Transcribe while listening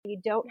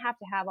don't have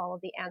to have all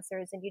of the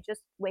answers, and you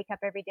just wake up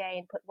every day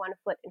and put one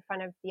foot in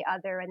front of the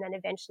other, and then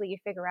eventually you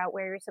figure out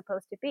where you're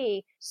supposed to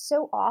be.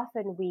 So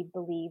often we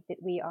believe that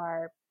we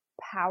are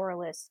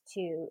powerless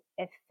to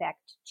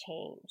affect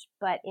change,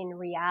 but in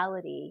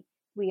reality,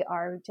 we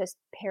are just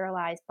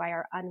paralyzed by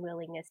our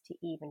unwillingness to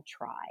even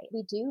try.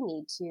 We do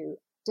need to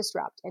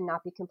disrupt and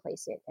not be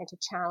complacent, and to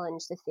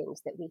challenge the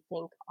things that we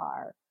think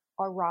are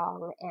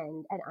wrong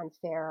and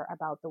unfair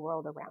about the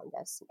world around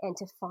us, and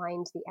to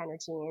find the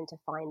energy and to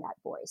find that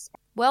voice.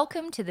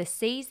 Welcome to the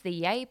Seize the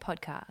Yay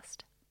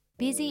podcast.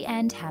 Busy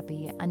and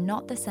happy are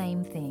not the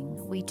same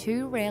thing. We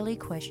too rarely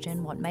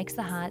question what makes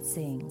the heart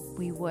sing.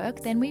 We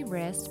work, then we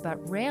rest,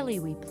 but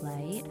rarely we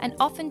play, and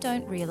often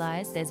don't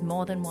realise there's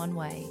more than one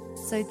way.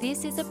 So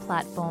this is a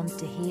platform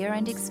to hear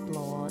and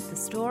explore the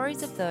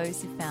stories of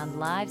those who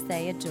found lives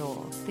they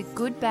adore. The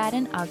good, bad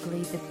and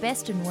ugly, the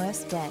best and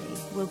worst day.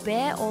 We'll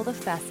bear all the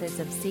facets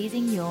of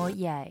seizing your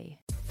yay.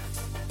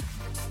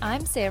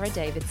 I'm Sarah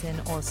Davidson,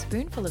 or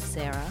Spoonful of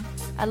Sarah,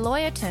 a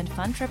lawyer turned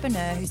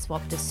funtrepreneur who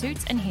swapped the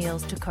suits and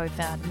heels to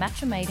co-found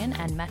Matcha Maiden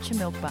and Matcha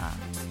Milk Bar.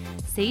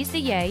 Seize the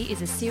Yay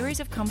is a series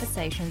of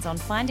conversations on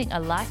finding a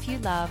life you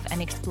love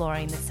and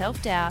exploring the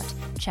self-doubt,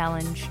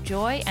 challenge,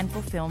 joy and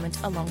fulfillment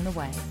along the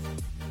way.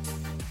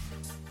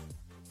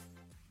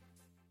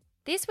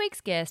 This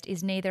week's guest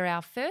is neither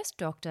our first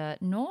doctor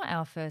nor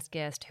our first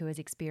guest who has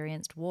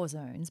experienced war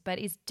zones, but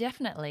is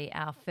definitely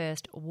our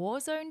first war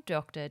zone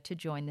doctor to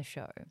join the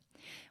show.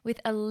 With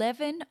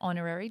 11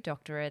 honorary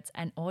doctorates,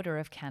 an Order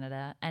of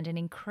Canada, and an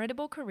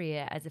incredible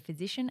career as a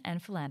physician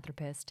and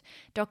philanthropist,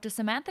 Dr.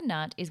 Samantha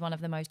Nutt is one of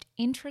the most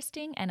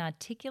interesting and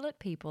articulate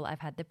people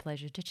I've had the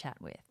pleasure to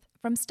chat with.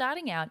 From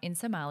starting out in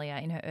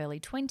Somalia in her early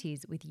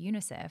 20s with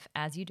UNICEF,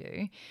 as you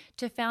do,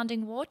 to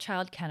founding War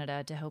Child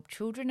Canada to help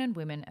children and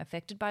women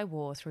affected by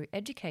war through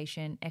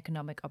education,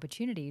 economic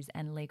opportunities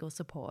and legal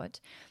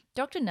support,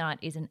 Dr. Nutt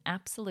is an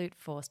absolute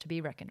force to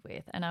be reckoned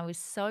with, and I was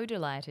so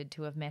delighted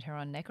to have met her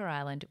on Necker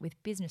Island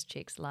with Business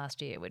Chicks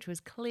last year, which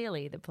was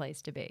clearly the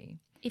place to be.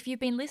 If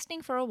you've been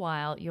listening for a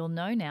while, you'll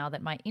know now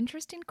that my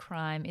interest in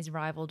crime is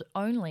rivaled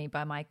only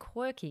by my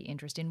quirky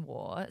interest in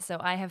war, so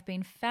I have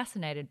been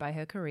fascinated by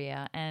her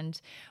career, and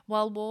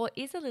while war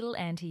is a little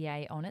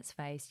anti-yay on its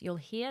face, you'll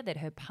hear that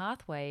her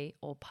pathway,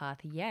 or path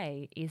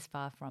yay, is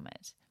far from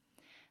it.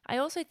 I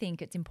also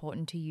think it's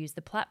important to use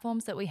the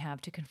platforms that we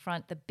have to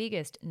confront the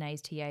biggest nays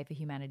to yay for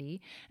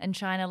humanity and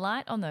shine a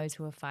light on those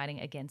who are fighting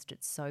against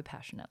it so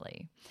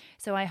passionately.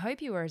 So I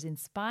hope you were as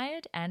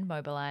inspired and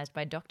mobilised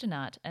by Dr.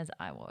 Nutt as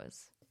I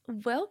was.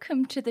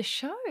 Welcome to the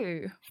show.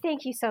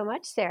 Thank you so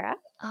much, Sarah.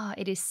 Oh,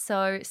 it is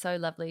so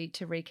lovely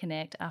to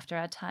reconnect after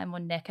our time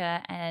on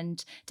Necker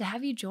and to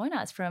have you join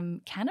us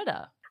from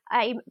Canada.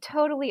 I'm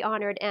totally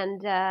honored,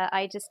 and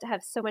I just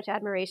have so much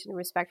admiration and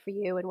respect for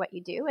you and what you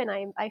do, and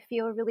I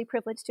feel really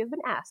privileged to have been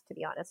asked, to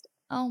be honest.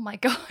 Oh my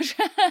gosh,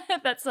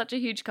 that's such a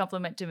huge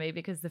compliment to me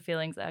because the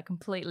feelings are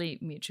completely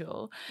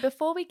mutual.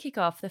 Before we kick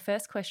off, the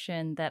first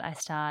question that I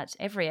start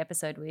every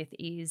episode with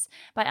is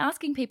by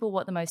asking people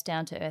what the most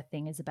down-to-earth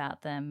thing is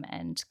about them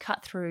and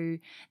cut through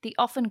the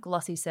often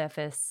glossy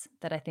surface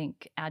that I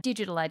think our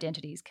digital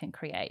identities can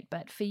create.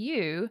 But for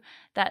you,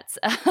 that's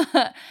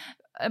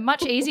a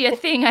much easier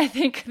thing, I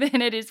think,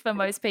 than it is for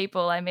most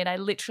people. I mean, I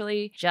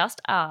literally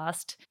just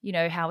asked,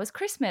 how was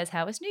Christmas?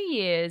 How was New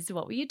Year's?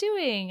 What were you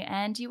doing?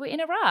 And you were in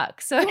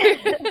Iraq. So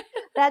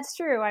That's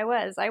true. I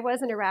was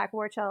in Iraq.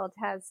 War Child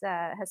has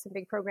some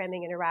big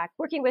programming in Iraq,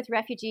 working with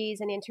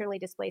refugees and internally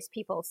displaced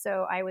people.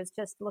 So I was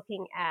just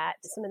looking at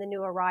some of the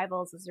new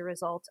arrivals as a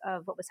result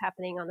of what was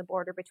happening on the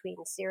border between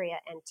Syria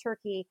and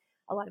Turkey.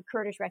 A lot of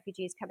Kurdish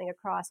refugees coming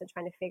across and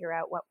trying to figure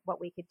out what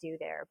we could do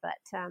there.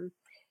 But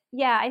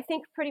yeah, I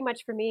think pretty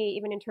much for me,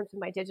 even in terms of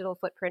my digital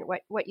footprint,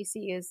 what you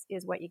see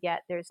is what you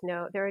get. There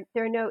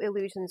are no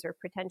illusions or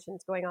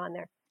pretensions going on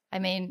there. I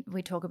mean,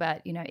 we talk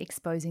about,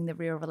 exposing the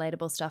real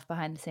relatable stuff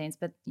behind the scenes,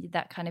 but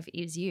that kind of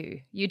is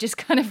you. You just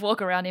kind of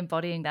walk around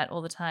embodying that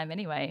all the time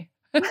anyway.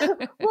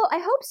 Well, I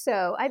hope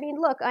so. I mean,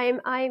 look,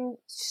 I'm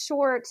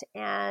short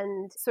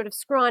and sort of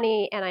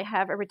scrawny, and I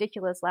have a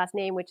ridiculous last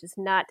name, which is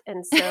Nutt.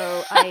 And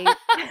so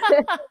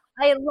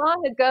I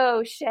long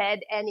ago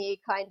shed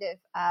any kind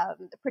of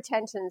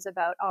pretensions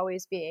about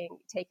always being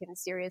taken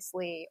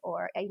seriously,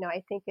 or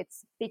I think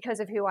it's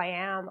because of who I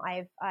am.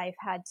 I've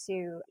had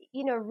to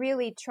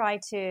really try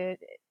to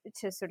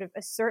sort of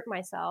assert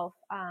myself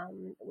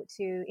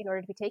in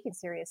order to be taken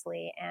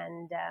seriously,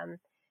 and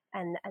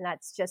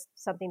that's just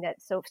something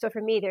that so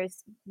for me,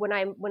 there's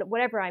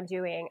whatever I'm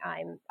doing,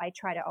 I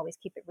try to always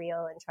keep it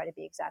real and try to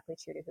be exactly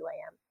true to who I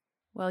am.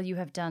 Well, you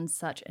have done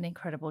such an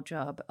incredible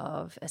job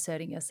of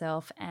asserting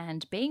yourself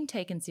and being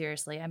taken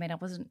seriously. I mean, I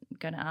wasn't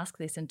going to ask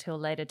this until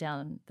later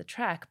down the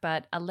track,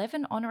 but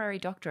 11 honorary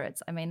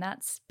doctorates. I mean,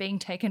 that's being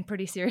taken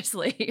pretty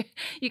seriously.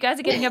 You guys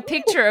are getting a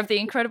picture of the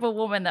incredible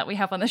woman that we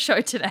have on the show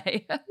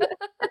today.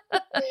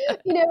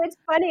 It's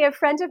funny. A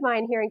friend of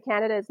mine here in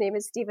Canada, his name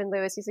is Stephen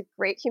Lewis. He's a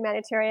great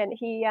humanitarian.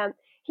 He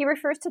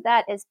refers to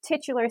that as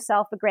titular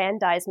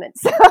self-aggrandizement.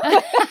 So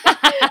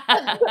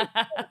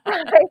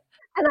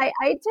And I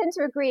tend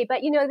to agree.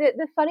 But,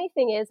 the funny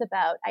thing is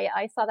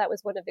I saw that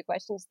was one of the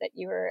questions that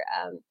you were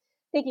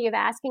thinking of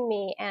asking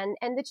me. And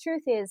the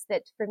truth is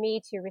that for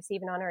me to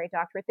receive an honorary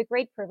doctorate, the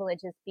great privilege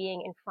is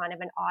being in front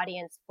of an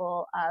audience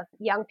full of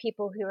young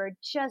people who are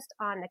just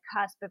on the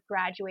cusp of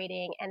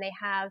graduating, and they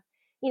have,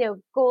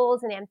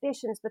 goals and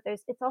ambitions, but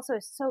there's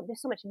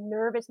so much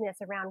nervousness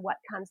around what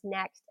comes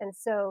next. And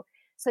so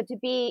to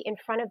be in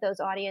front of those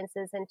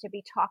audiences and to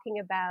be talking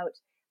about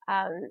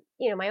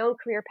my own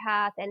career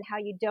path and how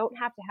you don't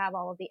have to have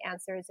all of the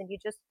answers, and you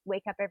just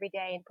wake up every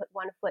day and put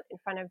one foot in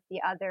front of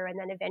the other, and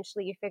then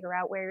eventually you figure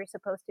out where you're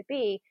supposed to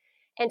be,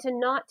 and to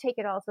not take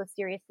it all so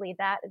seriously.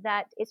 That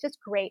it's just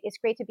great. It's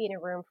great to be in a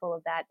room full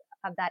of that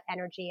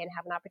energy and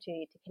have an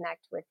opportunity to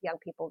connect with young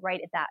people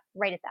right at that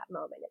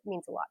moment. It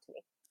means a lot to me.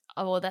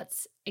 Oh, well,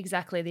 that's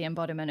exactly the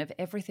embodiment of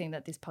everything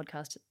that this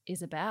podcast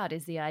is about,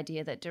 is the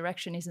idea that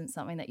direction isn't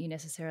something that you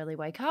necessarily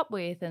wake up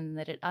with, and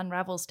that it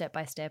unravels step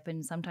by step.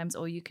 And sometimes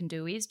all you can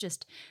do is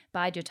just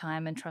bide your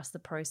time and trust the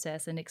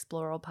process and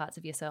explore all parts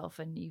of yourself.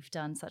 And you've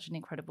done such an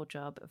incredible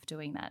job of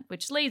doing that,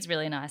 which leads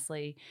really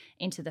nicely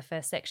into the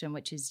first section,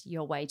 which is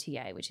your way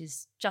TA, which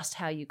is just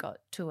how you got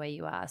to where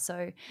you are.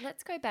 So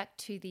let's go back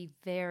to the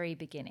very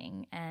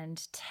beginning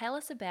and tell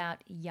us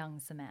about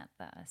young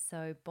Samantha.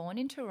 So born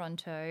in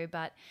Toronto,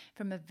 but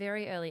from a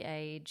very early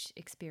age,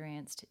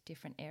 experienced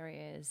different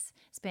areas,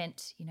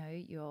 spent,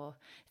 your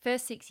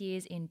first 6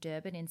 years in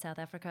Durban in South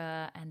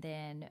Africa, and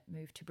then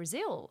moved to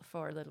Brazil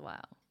for a little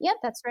while. Yep,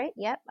 that's right.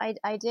 Yep,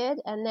 I did.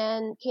 And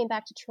then came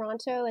back to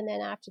Toronto. And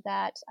then after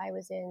that, I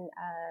was in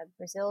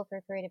Brazil for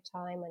a period of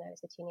time when I was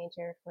a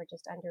teenager for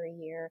just under a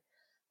year.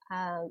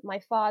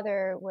 My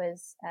father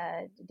was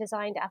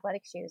designed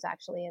athletic shoes,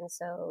 actually, and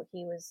so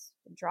he was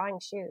drawing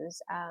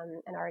shoes,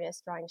 an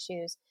artist drawing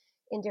shoes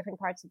in different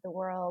parts of the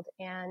world,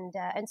 and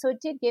so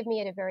it did give me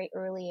at a very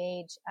early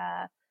age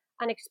a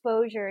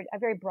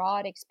very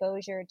broad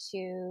exposure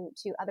to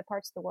other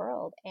parts of the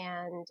world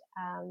and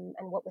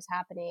what was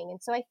happening, and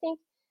so I think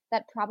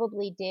that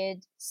probably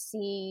did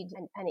seed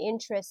an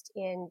interest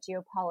in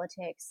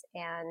geopolitics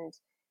and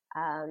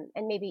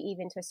maybe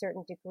even to a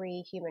certain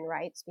degree human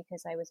rights,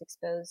 because I was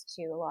exposed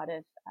to a lot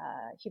of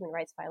human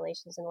rights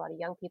violations and a lot of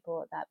young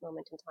people at that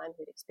moment in time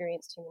who'd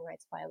experienced human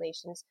rights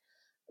violations.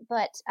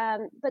 But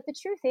the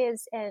truth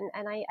is, and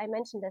I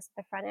mentioned this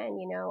at the front end,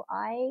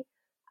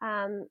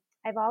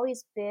 I've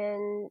always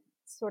been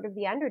sort of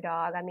the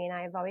underdog. I mean,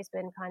 I've always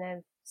been kind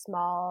of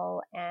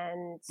small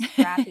and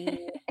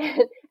scrappy.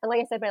 And like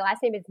I said, my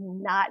last name is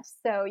Nutt,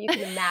 so you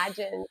can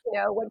imagine,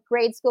 what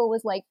grade school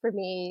was like for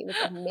me. It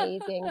was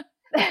amazing.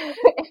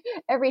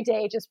 Every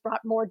day just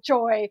brought more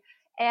joy.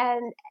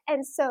 And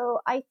so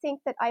I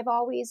think that I've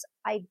always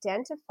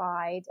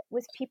identified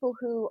with people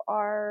who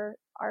are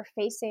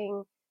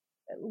facing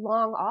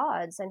long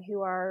odds and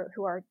who are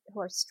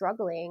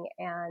struggling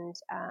and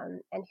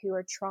who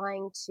are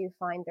trying to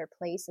find their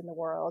place in the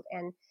world,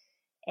 and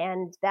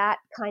that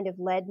kind of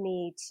led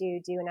me to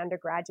do an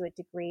undergraduate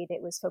degree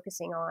that was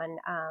focusing on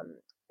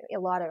a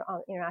lot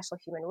on international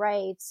human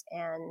rights,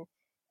 and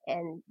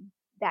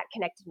that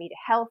connected me to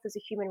health as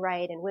a human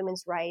right and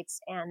women's rights,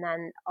 and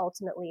then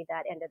ultimately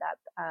that ended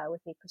up with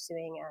me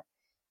pursuing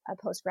a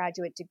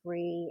postgraduate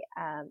degree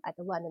at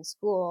the London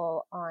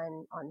School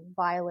on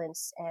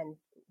violence and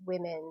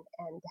women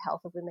and the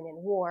health of women in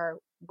war,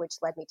 which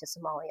led me to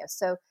Somalia.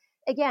 So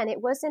again,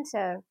 it wasn't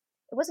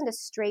a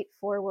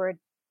straightforward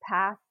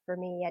path for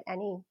me at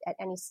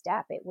any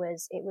step. It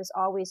was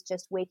always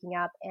just waking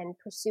up and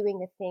pursuing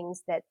the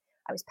things that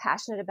I was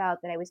passionate about,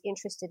 that I was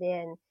interested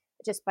in,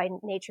 just by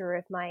nature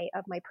of my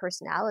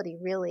personality,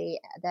 really,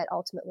 that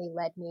ultimately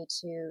led me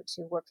to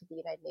work for the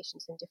United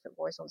Nations in different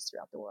war zones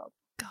throughout the world.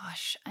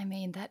 Gosh, I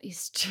mean, that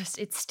is just,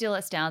 it still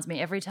astounds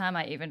me. Every time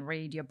I even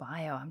read your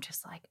bio, I'm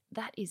just like,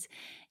 that is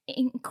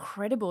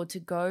incredible to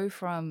go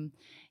from,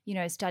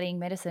 studying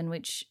medicine,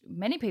 which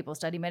many people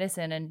study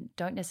medicine and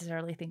don't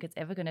necessarily think it's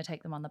ever going to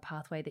take them on the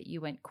pathway that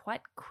you went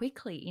quite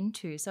quickly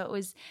into. So it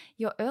was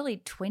your early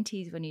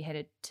 20s when you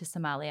headed to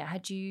Somalia.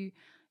 Had you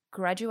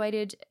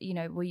graduated,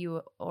 were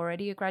you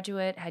already a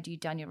graduate? Had you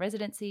done your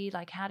residency?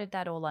 Like, how did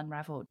that all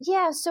unravel?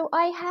 Yeah, so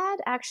I had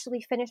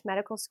actually finished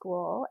medical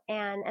school,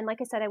 and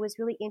like I said, I was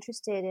really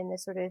interested in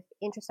this sort of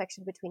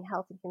intersection between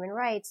health and human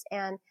rights.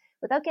 And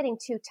without getting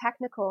too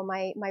technical,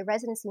 my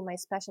residency, my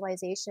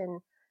specialization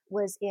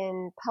was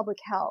in public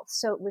health.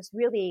 So it was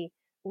really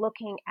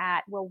looking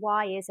at, well,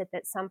 why is it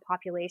that some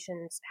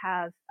populations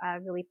have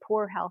really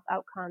poor health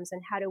outcomes,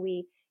 and how do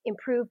we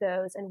improve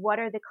those, and what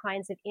are the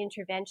kinds of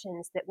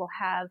interventions that will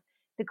have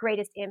the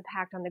greatest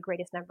impact on the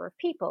greatest number of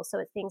people? So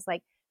it's things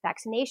like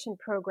vaccination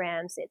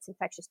programs, it's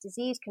infectious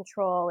disease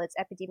control, it's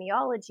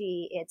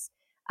epidemiology, it's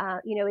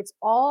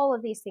all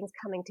of these things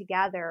coming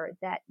together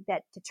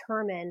that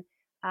determine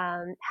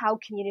how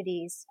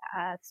communities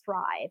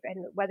thrive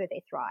and whether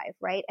they thrive,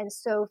 right? And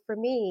so for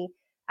me,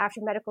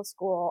 after medical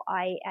school,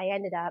 I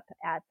ended up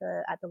at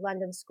the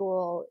London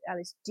School. I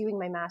was doing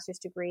my master's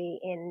degree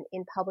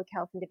in public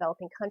health in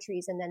developing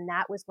countries, and then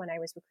that was when I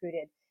was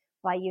recruited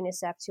by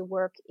UNICEF to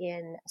work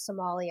in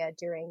Somalia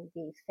during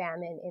the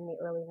famine in the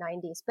early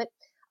 90s. But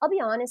I'll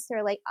be honest,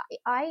 Sarah, like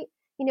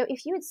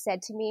if you had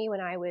said to me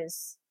when I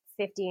was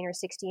 15 or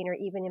 16 or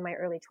even in my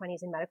early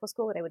 20s in medical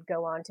school that I would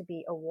go on to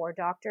be a war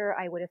doctor,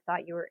 I would have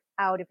thought you were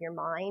out of your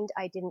mind.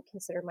 I didn't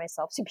consider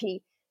myself to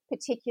be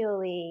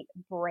particularly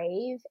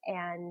brave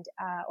and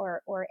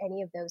or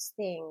any of those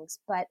things.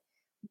 But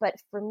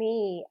for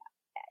me,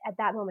 at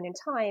that moment in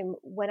time,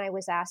 when I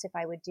was asked if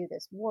I would do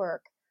this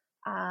work,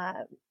 uh,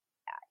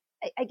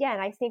 again,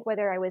 I think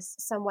whether I was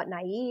somewhat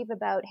naive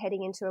about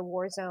heading into a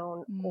war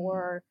zone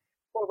or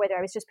whether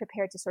I was just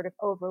prepared to sort of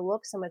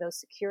overlook some of those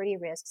security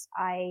risks,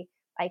 I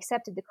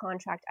accepted the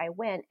contract. I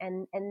went,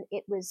 and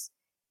it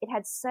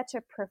had such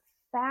a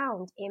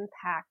profound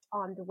impact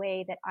on the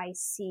way that I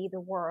see the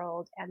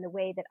world and the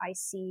way that I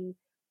see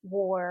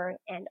war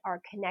and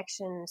our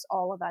connections,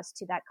 all of us,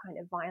 to that kind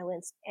of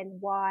violence, and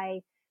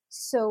why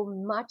so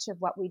much of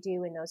what we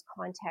do in those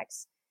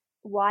contexts,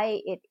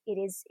 why it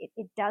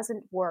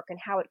doesn't work and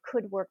how it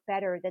could work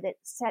better, that it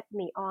set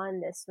me on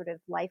this sort of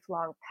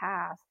lifelong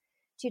path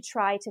to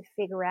try to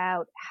figure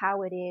out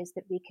how it is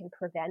that we can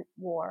prevent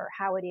war,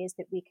 how it is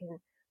that we can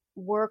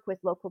work with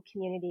local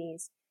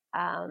communities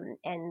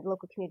and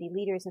local community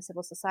leaders and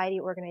civil society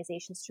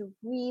organizations to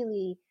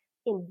really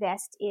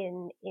invest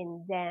in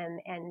them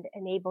and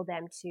enable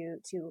them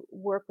to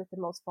work with the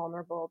most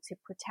vulnerable, to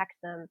protect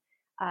them,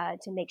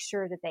 to make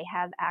sure that they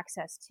have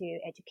access to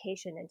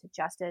education and to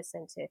justice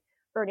and to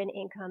earn an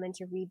income and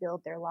to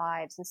rebuild their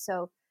lives. And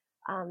so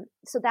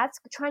that's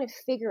trying to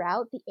figure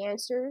out the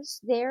answers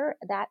there.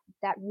 That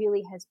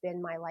really has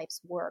been my life's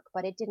work,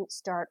 but it didn't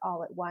start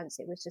all at once.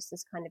 It was just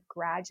this kind of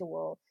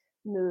gradual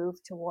move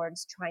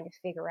towards trying to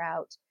figure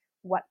out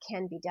what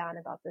can be done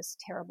about this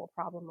terrible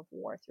problem of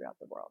war throughout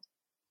the world.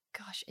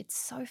 Gosh, it's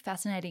so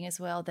fascinating as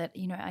well that,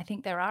 I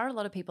think there are a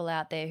lot of people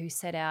out there who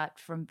set out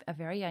from a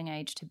very young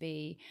age to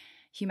be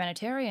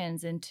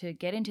humanitarians and to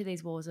get into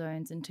these war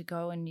zones and to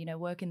go and,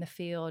 work in the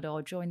field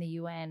or join the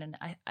UN. And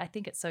I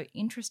think it's so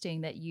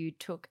interesting that you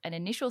took an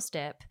initial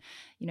step,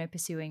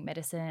 pursuing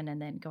medicine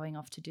and then going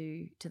off to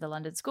the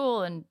London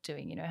School and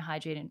doing,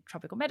 hygiene and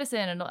tropical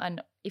medicine.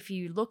 And if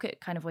you look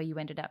at kind of where you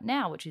ended up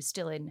now, which is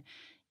still in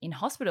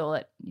hospital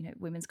at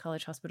Women's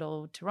College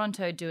Hospital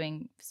Toronto,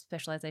 doing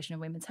specialization in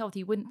women's health,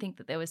 you wouldn't think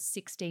that there was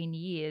 16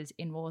 years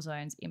in war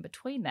zones in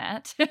between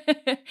that.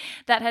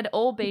 That had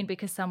all been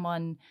because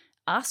someone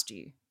asked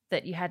you,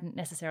 that you hadn't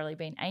necessarily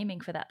been aiming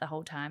for that the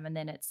whole time, and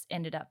then it's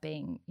ended up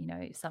being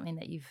something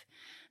that you've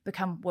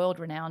become world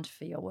renowned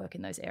for your work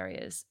in those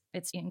areas.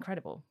 It's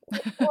incredible.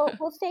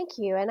 well, thank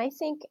you. And I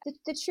think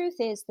the truth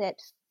is that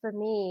for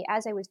me,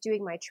 as I was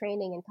doing my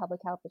training in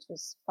public health, which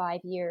was 5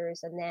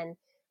 years, and then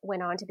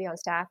went on to be on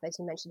staff, as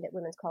you mentioned, at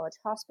Women's College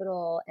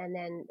Hospital, and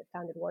then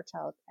founded War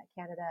Child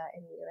Canada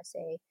in the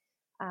USA,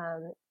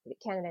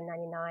 Canada in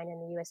 '99,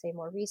 and the USA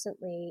more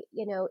recently.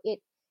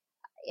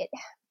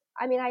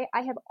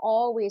 I have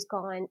always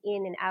gone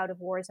in and out of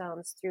war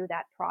zones through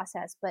that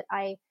process, but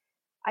I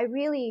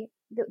really,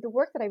 the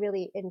work that I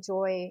really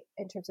enjoy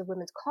in terms of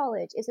Women's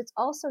College is it's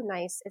also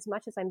nice, as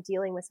much as I'm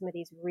dealing with some of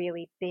these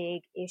really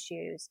big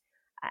issues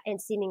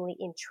and seemingly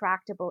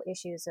intractable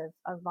issues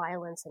of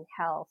violence and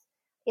health.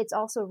 It's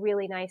also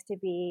really nice to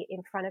be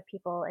in front of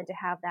people and to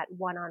have that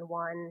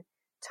one-on-one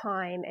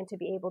time and to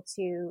be able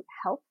to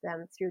help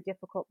them through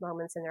difficult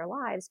moments in their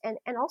lives, and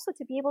also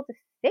to be able to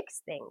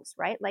fix things,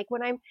 right? Like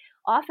when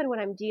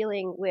I'm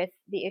dealing with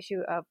the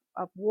issue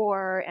of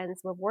war and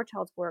some of War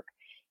Child's work,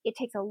 it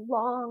takes a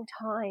long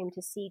time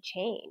to see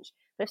change.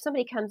 But if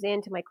somebody comes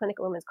into my clinic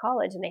at Women's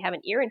College and they have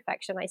an ear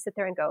infection, I sit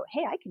there and go,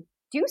 hey, I can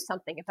do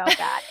something about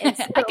that. And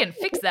so, I can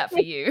fix that for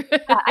you.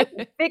 I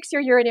can fix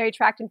your urinary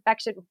tract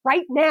infection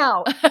right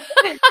now.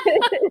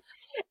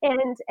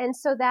 And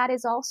so that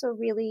is also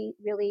really,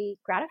 really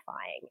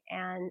gratifying.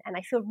 And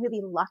I feel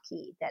really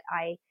lucky that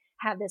I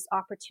have this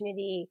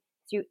opportunity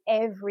through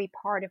every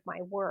part of my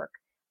work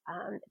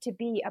to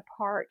be a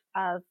part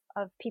of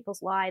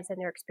people's lives and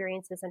their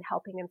experiences and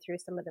helping them through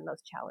some of the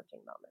most challenging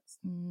moments.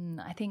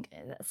 I think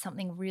that's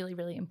something really,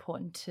 really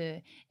important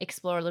to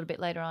explore a little bit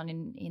later on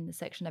in the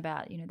section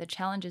about, the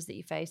challenges that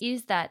you face,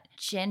 is that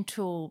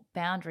gentle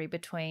boundary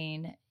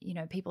between,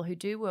 people who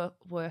do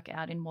work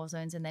out in war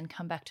zones and then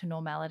come back to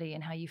normality,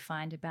 and how you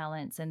find a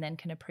balance and then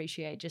can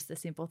appreciate just the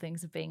simple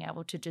things of being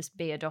able to just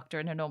be a doctor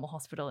in a normal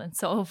hospital and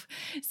solve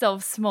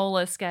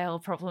smaller scale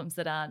problems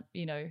that aren't,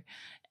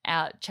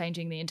 out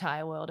changing the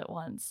entire world at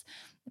once.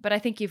 But I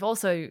think you've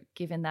also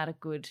given that a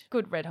good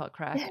red hot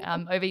crack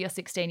over your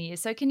 16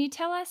 years. So can you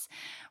tell us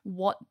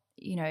what,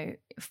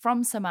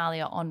 from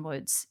Somalia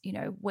onwards,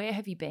 where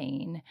have you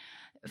been?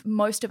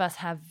 Most of us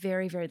have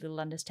very, very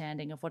little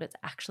understanding of what it's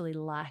actually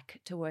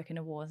like to work in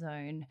a war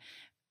zone.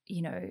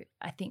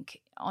 I think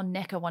on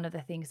NECA, one of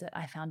the things that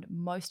I found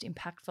most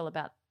impactful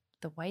about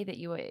the way that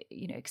you were,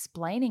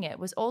 explaining it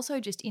was also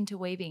just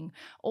interweaving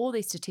all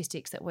these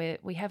statistics that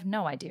we have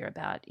no idea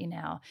about in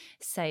our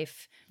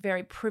safe,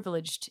 very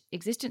privileged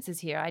existences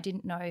here. I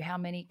didn't know how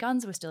many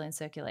guns were still in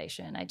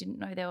circulation. I didn't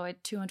know there were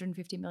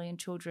 250 million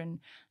children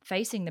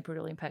facing the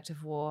brutal impact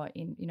of war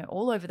in,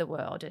 all over the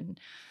world. And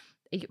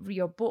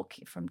your book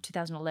from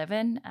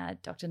 2011,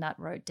 Dr. Nutt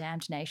wrote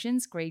Damned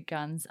Nations, Greed,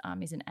 Guns,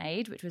 is an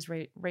Aid, which was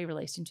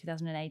re-released in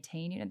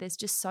 2018. There's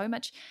just so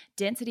much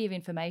density of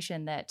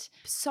information that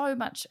so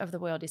much of the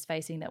world is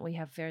facing that we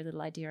have very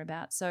little idea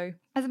about. So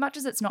as much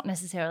as it's not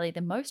necessarily the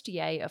most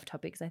yay of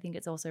topics, I think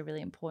it's also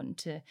really important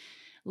to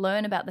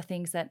learn about the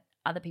things that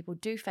other people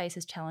do face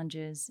as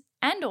challenges,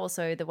 and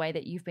also the way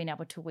that you've been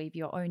able to weave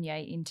your own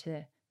yay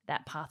into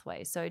that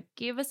pathway. So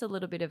give us a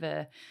little bit of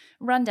a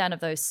rundown of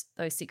those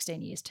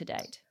 16 years to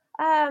date.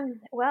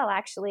 Well,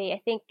 actually,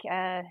 I think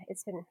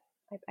it's been.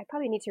 I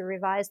probably need to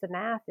revise the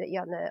math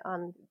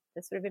on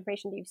the sort of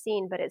information that you've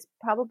seen, but it's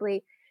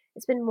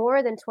been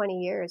more than 20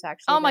 years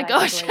actually. Oh my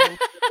gosh! Yeah,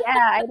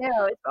 I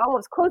know. It's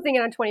almost closing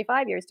in on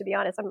 25 years, to be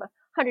honest. I'm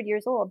 100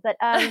 years old, but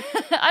I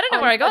don't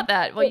know where I got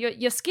that. Well,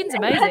 your skin's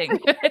amazing.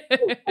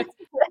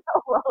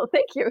 Well,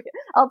 thank you.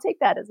 I'll take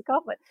that as a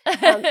compliment.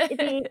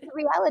 The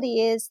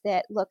reality is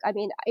that, look, I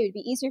mean, it would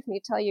be easier for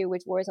me to tell you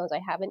which war zones I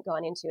haven't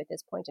gone into at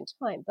this point in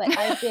time, but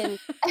I've been,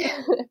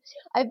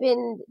 I've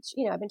been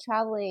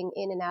traveling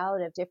in and out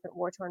of different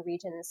war-torn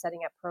regions, setting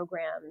up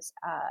programs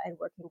and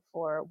working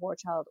for War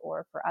Child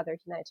or for other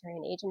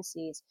humanitarian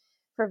agencies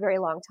for a very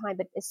long time,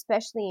 but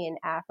especially in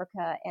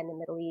Africa and the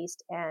Middle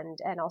East and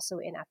also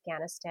in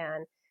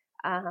Afghanistan.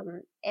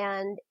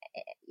 And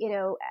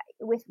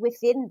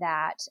within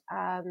that,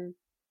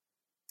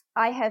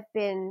 I have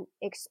been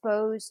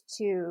exposed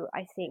to,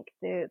 I think,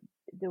 the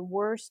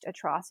worst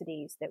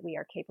atrocities that we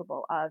are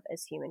capable of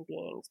as human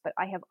beings. But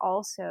I have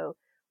also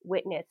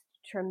witnessed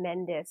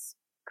tremendous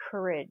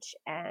courage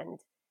and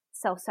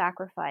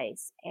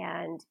self-sacrifice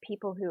and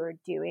people who are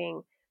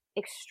doing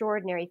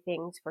extraordinary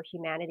things for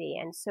humanity.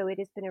 And so it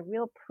has been a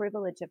real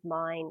privilege of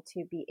mine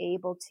to be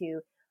able to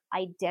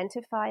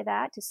identify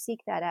that, to seek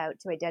that out,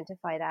 to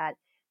identify that,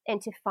 and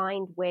to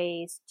find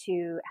ways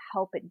to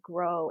help it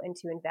grow and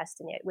to invest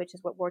in it, which is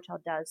what War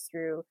Child does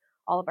through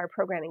all of our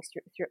programming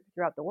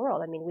throughout the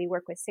world. I mean, we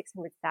work with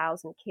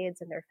 600,000 kids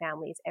and their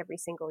families every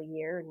single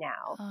year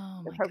now.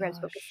 Oh The my programs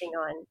gosh. focusing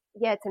on,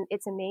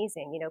 it's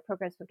amazing.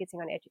 Programs focusing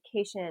on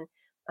education,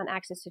 on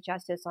access to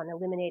justice, on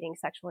eliminating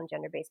sexual and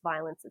gender-based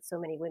violence that so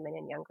many women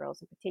and young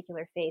girls in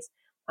particular face,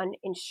 on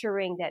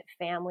ensuring that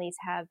families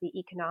have the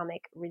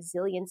economic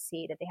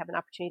resiliency, that they have an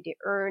opportunity to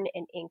earn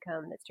an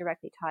income that's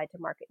directly tied to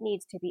market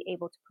needs to be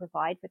able to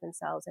provide for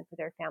themselves and for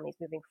their families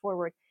moving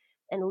forward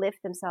and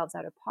lift themselves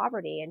out of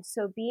poverty. And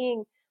so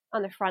being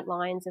on the front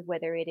lines of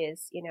whether it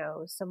is,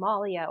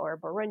 Somalia or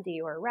Burundi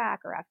or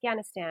Iraq or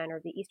Afghanistan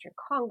or the Eastern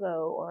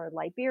Congo or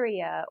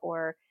Liberia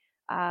or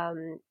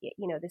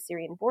the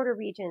Syrian border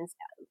regions,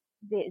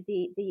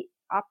 the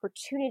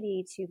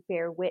opportunity to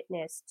bear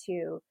witness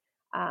to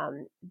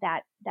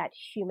that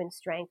human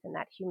strength and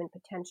that human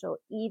potential,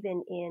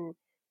 even in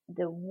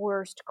the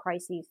worst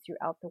crises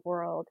throughout the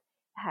world,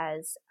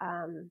 has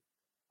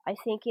I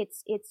think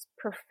it's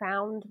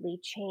profoundly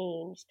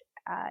changed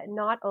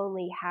not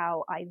only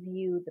how I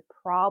view the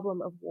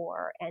problem of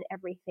war and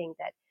everything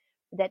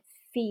that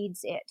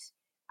feeds it,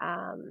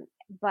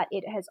 but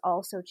it has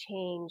also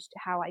changed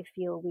how I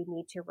feel we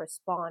need to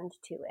respond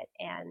to it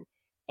and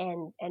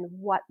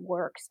what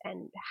works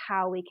and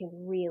how we can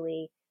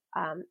really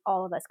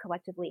all of us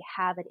collectively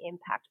have an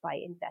impact by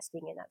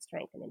investing in that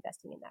strength and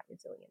investing in that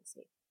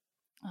resiliency.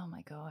 Oh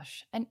my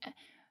gosh. And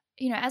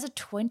as a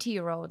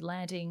 20-year-old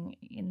landing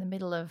in the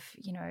middle of,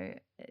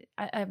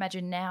 I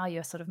imagine now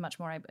you're sort of much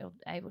more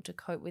able to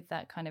cope with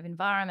that kind of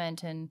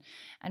environment and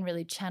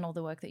really channel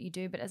the work that you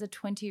do. But as a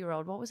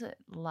 20-year-old, what was it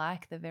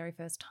like the very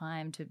first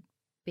time to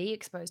be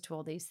exposed to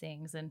all these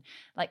things and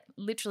like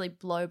literally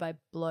blow by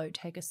blow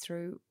take us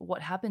through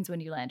what happens when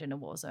you land in a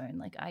war zone?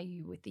 Like, are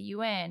you with the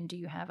UN? Do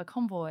you have a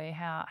convoy?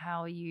 How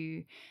are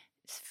you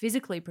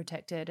physically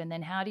protected? And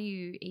then how do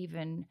you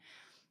even,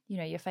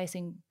 you're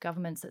facing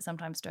governments that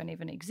sometimes don't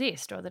even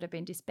exist or that have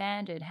been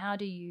disbanded. How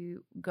do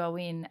you go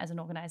in as an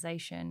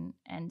organization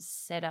and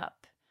set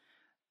up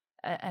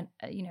an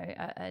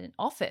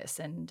office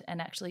and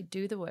actually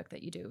do the work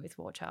that you do with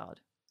War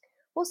Child?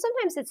 Well,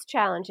 sometimes it's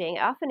challenging.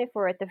 Often if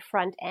we're at the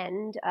front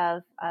end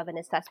of an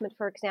assessment,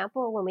 for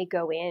example, when we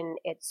go in,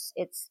 it's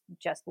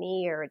just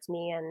me or it's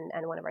me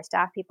and one of our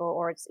staff people,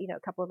 or it's, a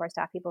couple of our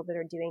staff people that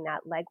are doing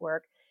that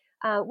legwork.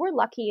 We're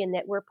lucky in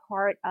that we're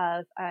part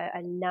of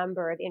a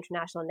number of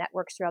international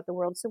networks throughout the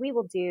world. So we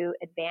will do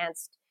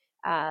advanced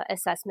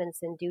assessments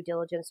and due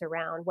diligence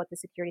around what the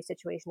security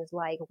situation is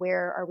like.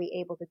 Where are we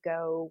able to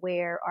go?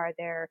 Where are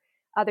there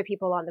other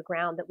people on the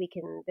ground that we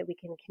can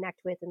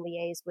connect with and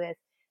liaise with?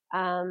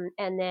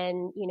 And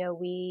then,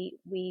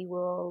 we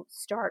will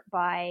start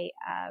by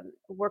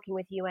working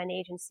with UN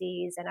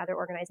agencies and other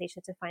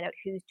organizations to find out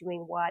who's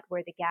doing what,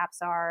 where the gaps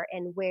are,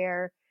 and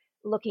where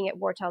looking at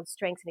war child's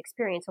strengths and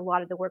experience. A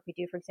lot of the work we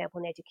do, for example,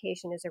 in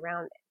education is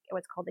around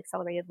what's called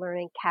accelerated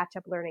learning,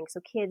 catch-up learning. So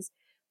kids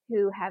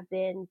who have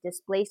been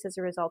displaced as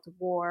a result of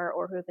war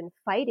or who have been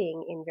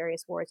fighting in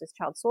various wars as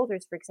child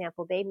soldiers, for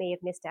example, they may have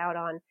missed out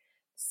on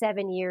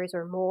 7 years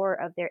or more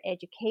of their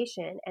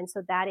education. And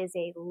so that is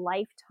a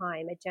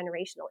lifetime, a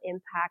generational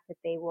impact that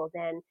they will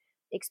then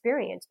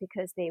experience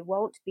because they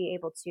won't be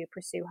able to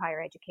pursue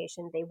higher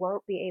education. They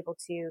won't be able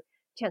to,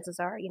 chances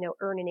are,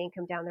 earn an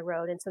income down the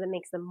road. And so that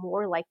makes them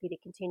more likely to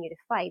continue to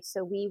fight.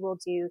 So we will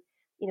do,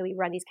 we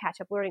run these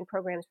catch up learning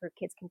programs where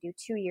kids can do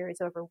 2 years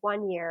over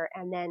 1 year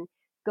and then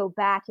go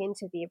back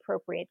into the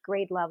appropriate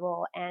grade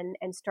level and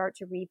start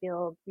to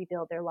rebuild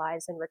their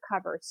lives and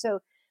recover. So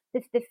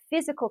the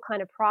physical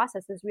kind of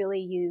process is really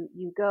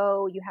you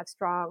go, you have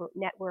strong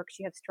networks,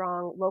 you have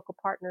strong local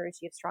partners,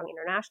 you have strong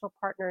international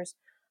partners.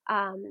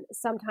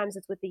 Sometimes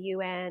it's with the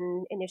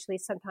UN initially.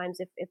 Sometimes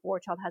if War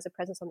Child has a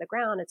presence on the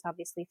ground, it's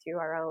obviously through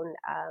our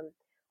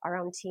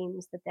own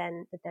teams that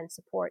then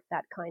support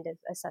that kind of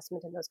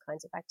assessment and those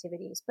kinds of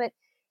activities. But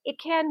it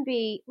can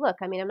be, look,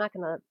 I mean, I'm not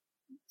going to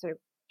sort of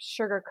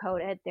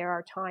sugarcoat it. There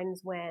are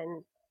times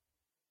when,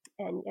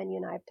 and you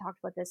and I have talked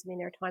about this. I mean,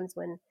 there are times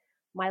when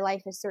my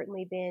life has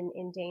certainly been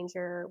in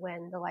danger,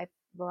 when the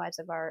lives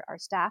of our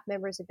staff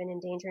members have been in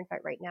danger. In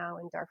fact, right now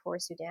in Darfur,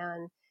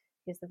 Sudan,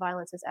 because the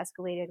violence has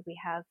escalated, we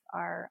have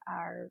our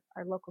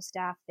local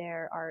staff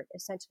there are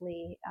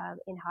essentially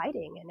in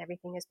hiding, and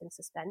everything has been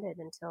suspended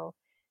until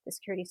the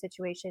security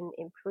situation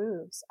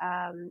improves.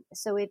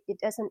 So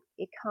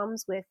it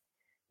comes with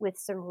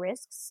some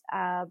risks,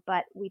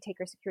 but we take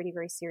our security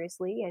very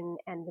seriously,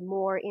 and the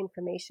more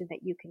information that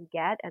you can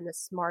get and the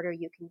smarter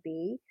you can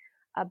be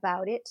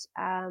about it,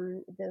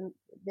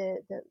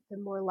 the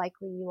more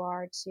likely you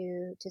are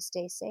to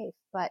stay safe.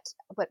 But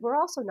we're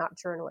also not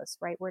journalists,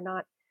 right? We're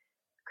not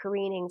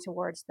careening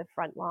towards the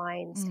front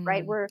lines,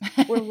 right? We're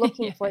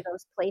looking Yeah. for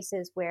those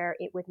places where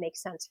it would make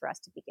sense for us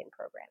to begin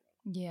programming.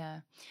 Yeah.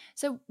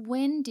 So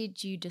when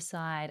did you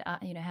decide,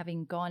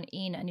 having gone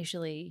in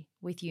initially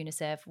with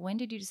UNICEF, when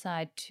did you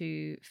decide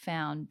to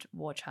found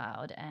War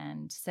Child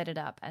and set it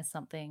up as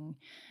something,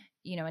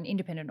 an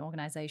independent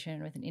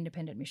organization with an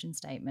independent mission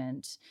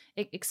statement?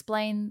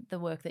 Explain the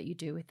work that you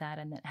do with that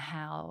and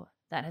how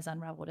that has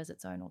unraveled as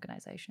its own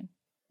organization.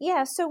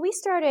 Yeah, so we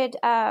started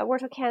War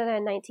Child Canada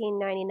in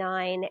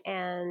 1999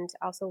 and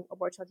also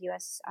War Child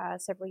US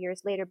several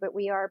years later, but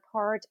we are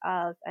part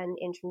of an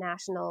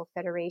international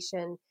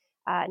federation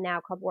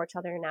now called War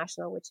Child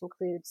International, which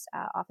includes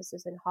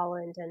offices in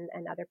Holland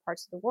and other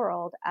parts of the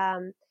world.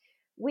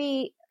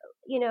 We,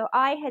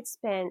 I had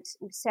spent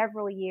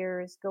several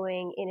years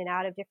going in and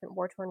out of different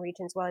war-torn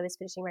regions while I was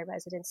finishing my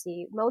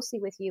residency, mostly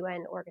with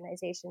UN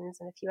organizations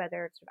and a few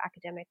other sort of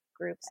academic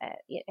groups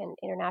and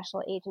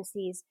international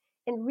agencies,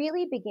 and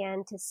really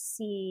began to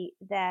see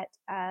that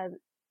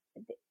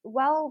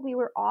while we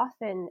were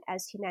often,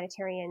 as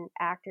humanitarian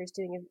actors,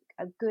 doing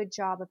a good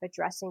job of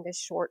addressing the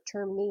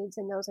short-term needs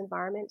in those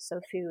environments,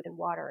 so food and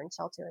water and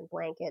shelter and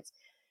blankets,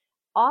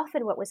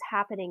 often what was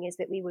happening is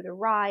that we would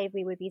arrive,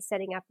 we would be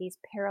setting up these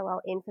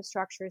parallel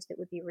infrastructures that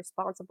would be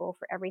responsible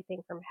for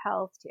everything from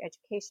health to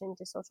education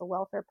to social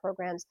welfare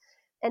programs.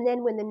 And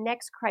then when the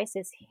next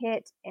crisis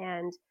hit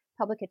and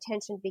public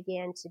attention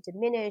began to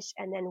diminish,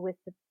 and then with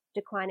the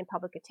decline in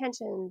public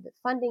attention, the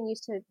funding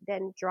used to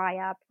then dry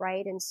up,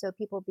 right? And so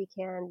people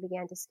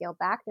began to scale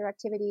back their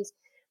activities.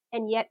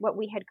 And yet what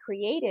we had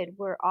created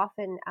were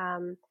often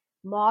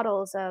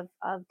models of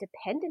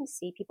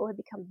dependency. People had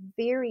become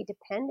very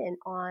dependent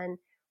on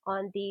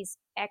these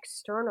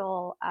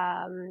external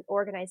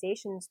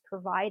organizations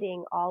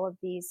providing all of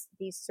these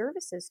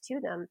services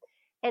to them.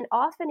 And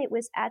often it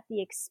was at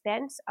the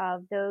expense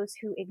of those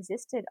who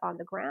existed on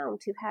the ground,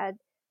 who had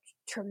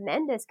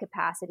tremendous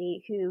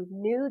capacity, who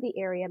knew the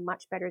area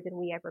much better than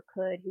we ever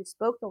could, who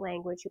spoke the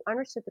language, who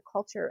understood the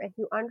culture, and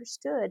who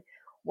understood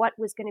what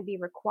was going to be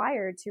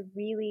required to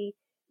really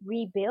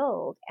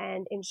rebuild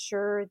and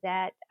ensure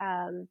that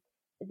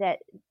that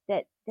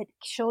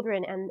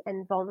children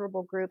and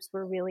vulnerable groups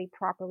were really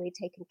properly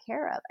taken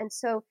care of. And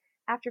so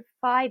after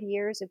 5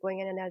 years of going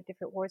in and out of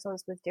different war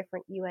zones with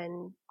different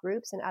UN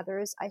groups and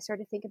others, I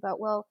started to think about,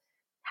 well,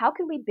 how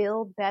can we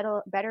build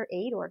better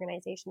aid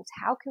organizations?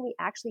 How can we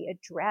actually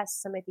address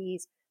some of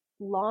these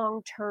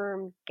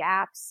long-term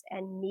gaps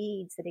and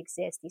needs that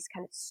exist, these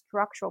kind of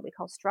structural, we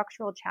call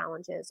structural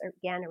challenges,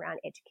 again, around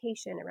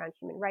education, around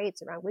human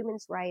rights, around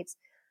women's rights?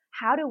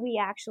 How do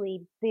we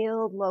actually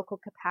build local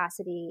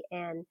capacity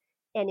and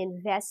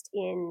invest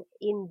in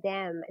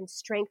them and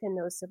strengthen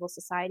those civil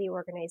society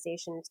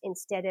organizations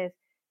instead of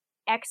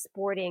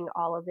exporting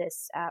all of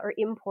this or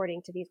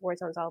importing to these war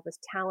zones all of this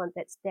talent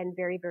that's then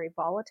very, very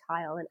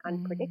volatile and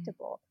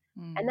unpredictable.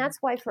 And that's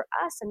why for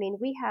us, I mean,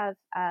 we have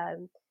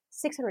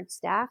 600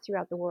 staff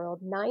throughout the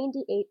world,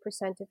 98%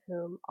 of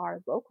whom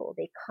are local.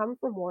 They come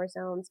from war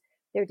zones.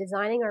 They're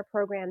designing our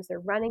programs. They're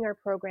running our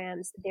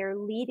programs. They're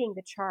leading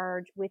the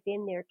charge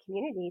within their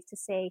communities to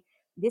say,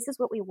 this is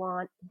what we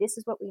want. This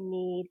is what we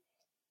need.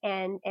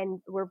 And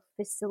we're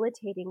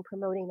facilitating,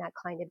 promoting that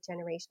kind of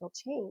generational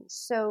change.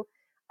 So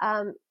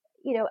um,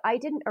 I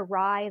didn't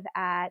arrive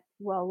at,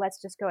 well,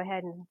 let's just go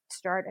ahead and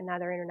start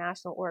another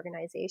international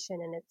organization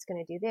and it's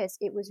going to do this.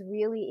 It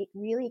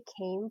really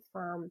came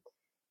from,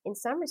 in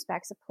some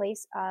respects, a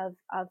place of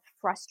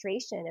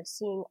frustration, of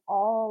seeing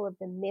all of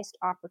the missed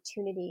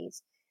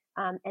opportunities,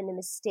 and the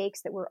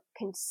mistakes that were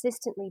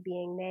consistently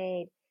being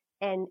made,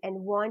 and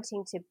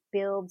wanting to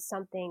build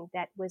something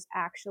that was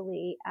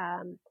actually,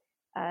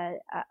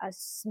 a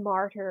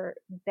smarter,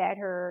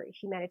 better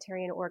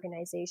humanitarian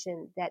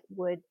organization that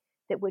would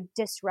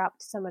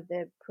disrupt some of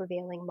the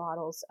prevailing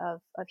models of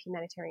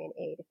humanitarian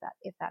aid,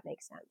 if that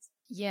makes sense.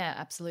 Yeah,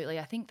 absolutely.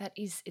 I think that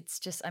is, it's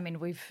just, I mean,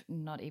 we've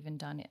not even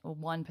done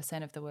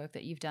 1% of the work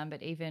that you've done,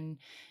 but even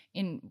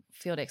in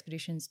field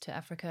expeditions to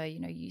Africa,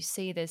 you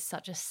see there's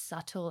such a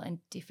subtle and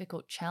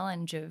difficult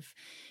challenge of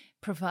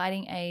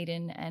providing aid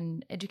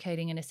and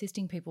educating and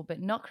assisting people, but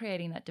not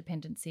creating that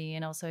dependency,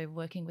 and also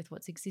working with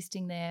what's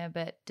existing there,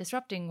 but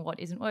disrupting what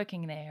isn't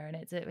working there. And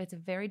it's a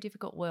very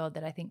difficult world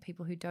that I think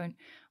people who don't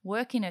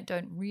work in it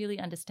don't really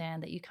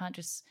understand, that you can't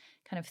just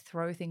kind of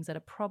throw things at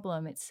a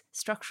problem. It's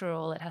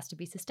structural. It has to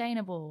be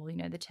sustainable.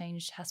 The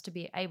change has to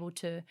be able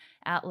to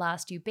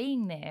outlast you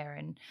being there.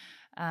 And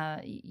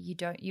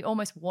you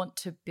almost want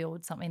to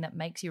build something that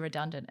makes you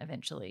redundant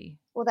eventually.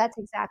 Well, that's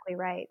exactly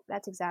right.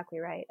 That's exactly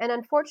right. And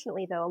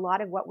unfortunately, though, a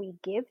lot of what we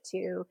give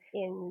to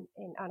in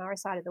on our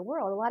side of the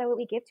world, a lot of what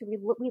we give to,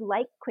 we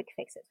like quick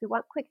fixes. We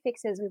want quick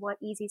fixes. We want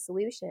easy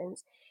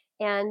solutions.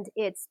 And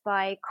it's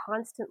by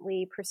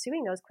constantly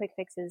pursuing those quick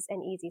fixes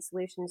and easy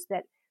solutions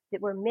that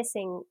we're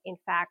missing, in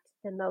fact,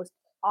 the most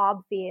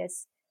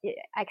obvious,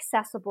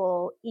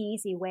 accessible,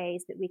 easy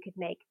ways that we could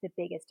make the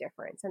biggest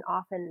difference. And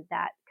often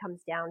that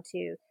comes down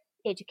to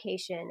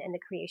education and the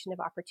creation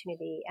of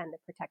opportunity and the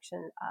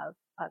protection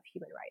of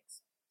human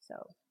rights. So,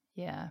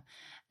 Yeah.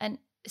 And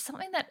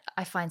something that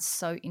I find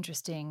so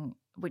interesting,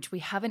 which we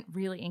haven't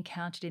really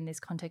encountered in this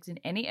context in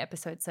any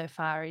episode so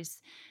far,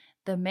 is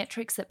the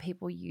metrics that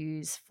people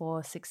use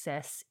for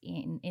success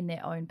in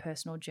their own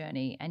personal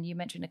journey. And you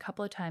mentioned a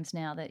couple of times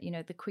now that,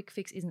 the quick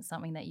fix isn't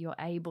something that you're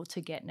able to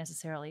get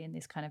necessarily in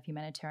this kind of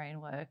humanitarian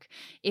work.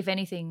 If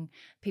anything,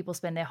 people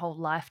spend their whole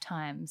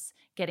lifetimes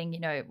getting,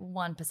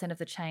 1% of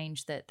the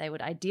change that they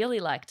would ideally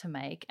like to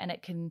make. And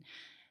it can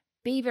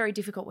be very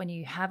difficult when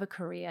you have a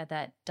career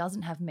that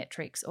doesn't have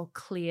metrics or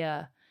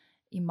clear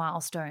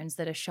milestones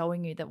that are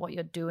showing you that what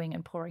you're doing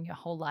and pouring your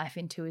whole life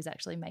into is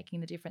actually making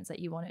the difference that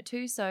you want it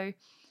to. So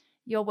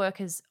your work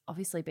has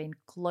obviously been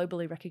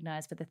globally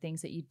recognized for the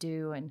things that you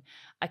do. And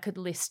I could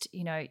list,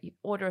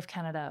 Order of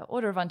Canada,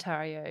 Order of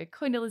Ontario,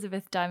 Queen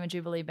Elizabeth Diamond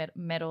Jubilee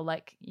Medal,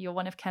 like you're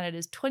one of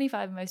Canada's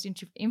 25 most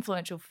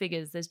influential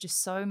figures. There's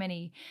just so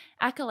many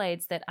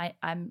accolades that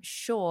I'm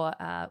sure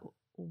are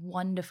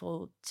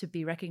wonderful to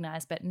be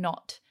recognized, but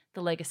not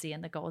the legacy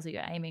and the goals that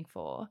you're aiming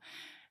for.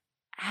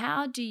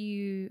 How do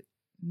you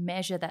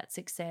measure that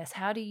success?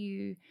 How do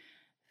you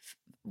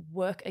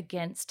work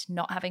against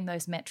not having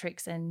those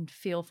metrics and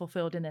feel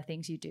fulfilled in the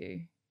things you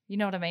do? You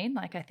know what I mean?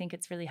 Like, I think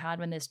it's really hard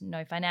when there's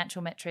no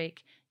financial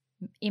metric.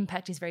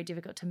 Impact is very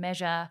difficult to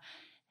measure.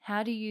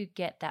 How do you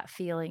get that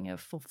feeling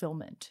of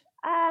fulfillment?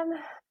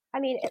 I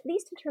mean, at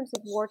least in terms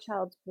of War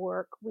Child's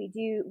work, we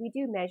do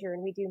measure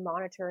and we do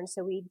monitor, and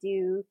so we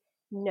do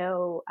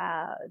know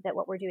that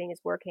what we're doing is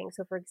working.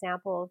 So, for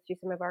example, through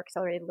some of our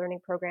accelerated learning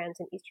programs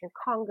in Eastern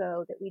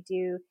Congo that we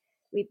do,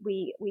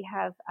 we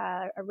have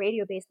a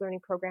radio-based learning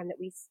program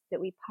that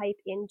we pipe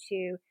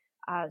into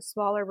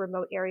smaller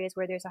remote areas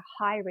where there's a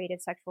high rate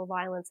of sexual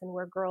violence and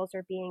where girls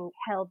are being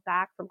held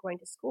back from going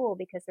to school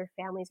because their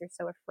families are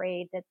so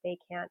afraid that they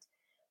can't,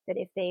 that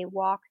if they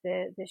walk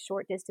the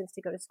short distance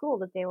to go to school,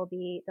 that they'll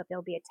be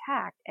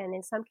attacked. And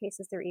in some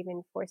cases, they're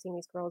even forcing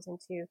these girls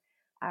into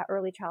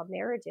early child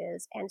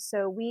marriages. And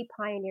so we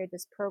pioneered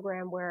this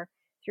program where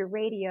through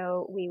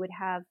radio, we would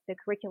have the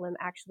curriculum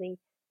actually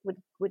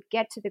would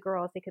get to the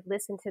girls. They could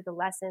listen to the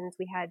lessons.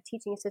 We had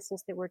teaching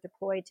assistants that were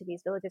deployed to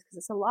these villages because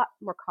it's a lot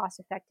more cost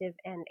effective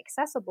and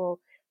accessible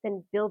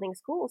than building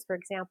schools, for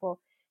example.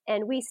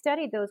 And we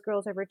studied those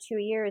girls over 2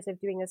 years of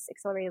doing this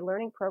accelerated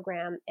learning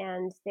program,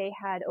 and they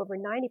had over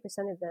 90%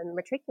 of them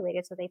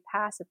matriculated, so they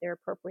passed at their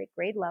appropriate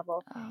grade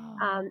level,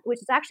 Oh, which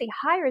is actually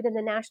higher than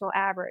the national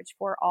average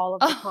for all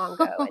of the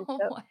Congo. And oh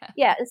so, wow.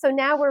 yeah, and so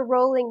now we're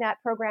rolling that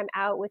program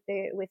out with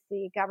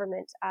the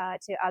government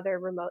to other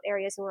remote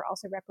areas, and we're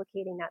also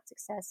replicating that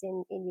success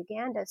in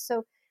Uganda.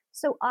 So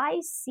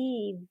I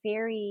see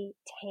very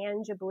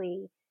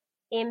tangibly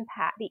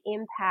the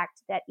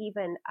impact that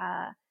even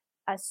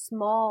a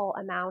small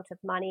amount of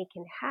money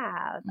can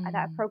have.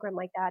 That Mm. program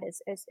like that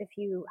is a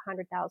few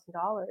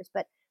 $100,000,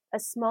 but a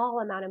small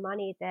amount of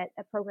money that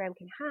a program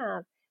can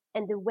have,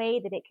 and the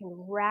way that it can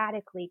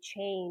radically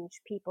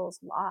change people's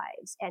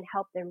lives and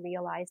help them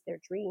realize their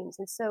dreams.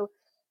 And so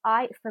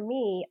for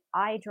me,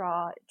 I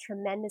draw a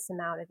tremendous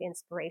amount of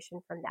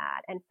inspiration from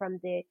that and from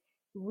the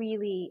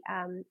really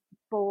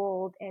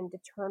bold and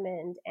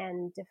determined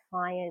and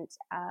defiant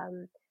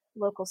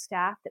local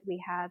staff that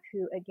we have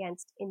who,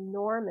 against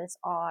enormous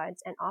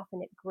odds and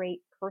often at great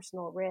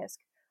personal risk,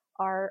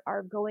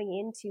 are going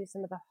into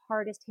some of the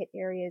hardest hit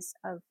areas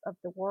of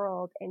the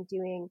world and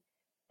doing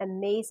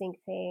amazing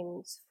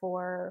things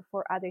for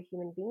other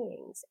human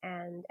beings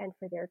and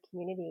for their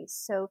communities.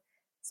 So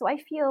I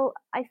feel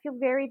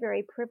very,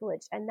 very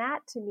privileged, and that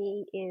to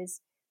me is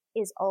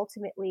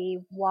ultimately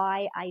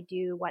why I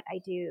do what I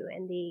do,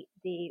 and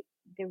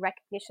the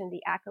recognition,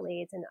 the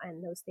accolades,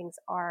 and those things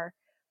are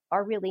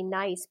really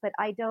nice, but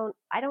I don't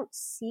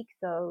seek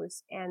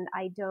those, and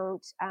I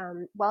don't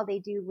while they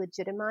do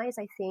legitimize,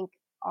 I think,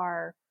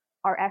 our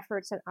our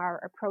efforts and our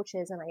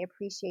approaches, and I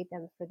appreciate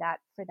them for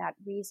that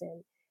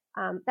reason.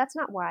 That's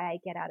not why I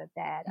get out of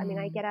bed. I mean,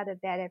 I Mm. get out of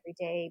bed every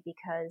day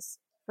because,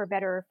 for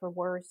better or for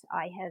worse,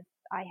 I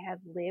have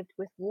lived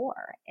with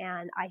war,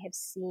 and I have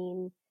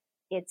seen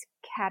its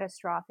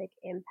catastrophic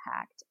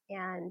impact,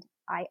 and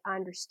I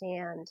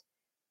understand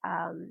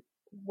um,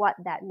 what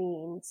that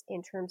means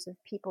in terms of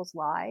people's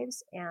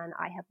lives. And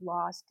I have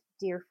lost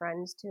dear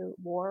friends to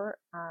war.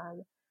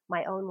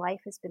 My own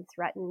life has been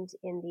threatened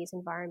in these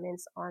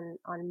environments on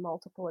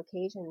multiple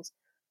occasions.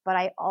 But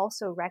I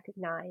also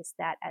recognize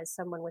that as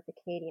someone with a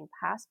Canadian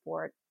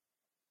passport,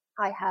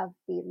 I have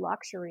the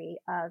luxury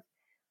of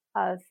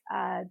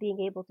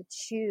being able to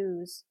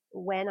choose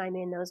when I'm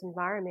in those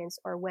environments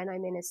or when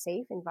I'm in a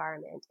safe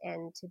environment,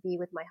 and to be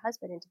with my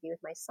husband and to be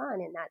with my son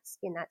in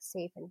that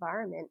safe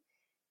environment.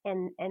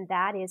 And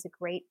that is a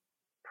great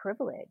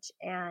privilege.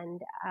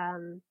 And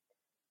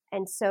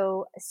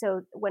so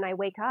when I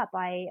wake up,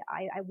 I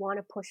want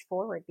to push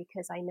forward,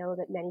 because I know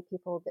that many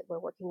people that we're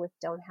working with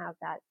don't have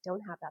that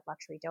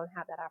luxury, don't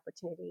have that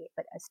opportunity,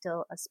 but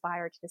still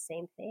aspire to the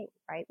same thing,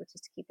 right? Which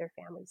is to keep their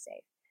family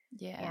safe.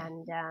 Yeah.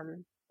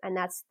 And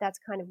that's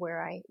kind of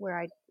where I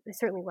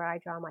certainly where I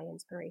draw my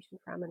inspiration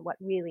from, and what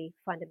really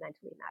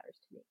fundamentally matters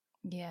to me.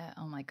 Yeah.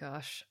 Oh my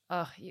gosh.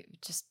 Oh, you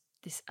just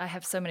this. I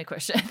have so many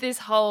questions. This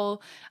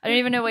whole, I don't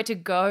even know where to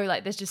go.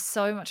 Like, there's just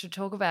so much to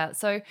talk about.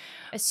 So,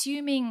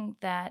 assuming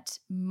that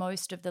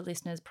most of the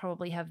listeners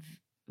probably have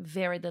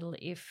very little,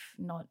 if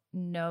not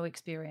no,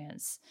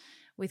 experience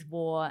with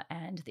war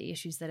and the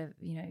issues that have,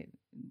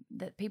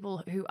 that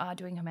people who are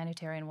doing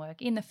humanitarian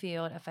work in the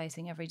field are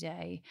facing every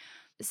day.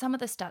 Some of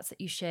the stats that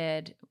you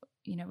shared,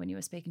 when you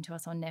were speaking to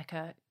us on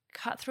NECA,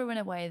 cut through in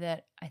a way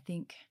that I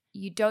think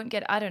you don't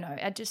get. I don't know,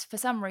 I just, for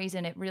some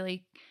reason, it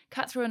really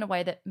cut through in a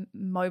way that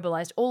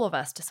mobilized all of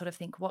us to sort of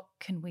think, what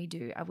can we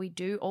do? We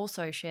do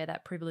also share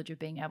that privilege of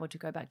being able to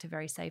go back to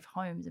very safe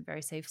homes and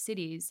very safe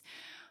cities.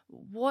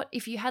 What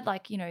if you had,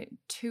 like,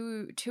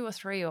 two or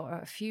three or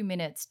a few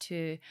minutes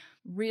to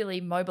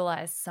really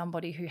mobilize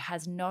somebody who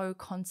has no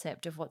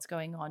concept of what's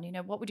going on?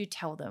 What would you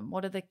tell them?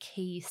 What are the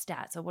key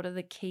stats, or what are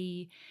the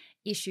key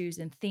issues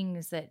and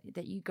things that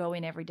you go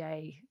in every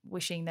day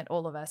wishing that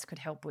all of us could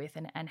help with,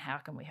 and how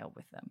can we help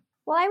with them?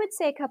 Well, I would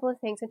say a couple of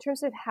things in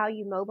terms of how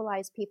you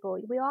mobilize people.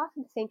 We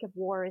often think of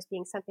war as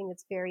being something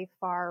that's very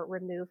far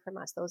removed from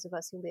us, those of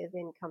us who live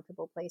in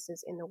comfortable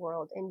places in the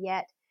world. And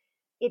yet,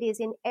 it is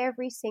in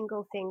every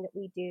single thing that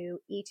we do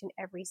each and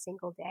every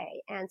single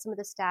day. And some of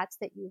the stats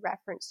that you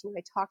referenced,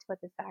 I talked about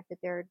the fact that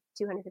there are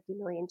 250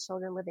 million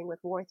children living with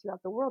war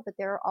throughout the world, but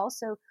there are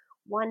also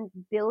 1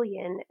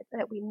 billion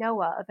that we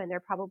know of, and there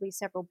are probably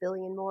several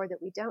billion more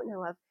that we don't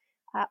know of,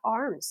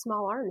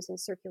 small arms in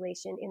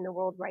circulation in the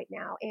world right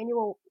now.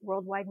 Annual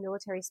worldwide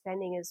military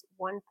spending is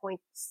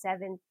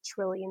 $1.7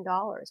 trillion,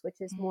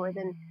 which is more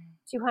than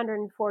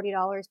Mm.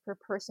 $240 per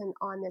person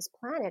on this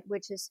planet,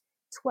 which is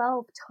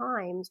 12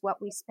 times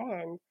what we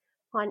spend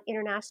on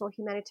international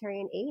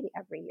humanitarian aid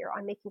every year,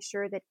 on making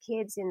sure that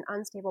kids in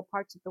unstable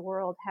parts of the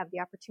world have the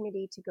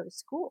opportunity to go to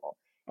school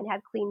and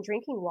have clean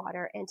drinking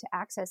water and to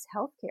access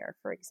healthcare,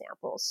 for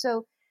example.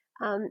 So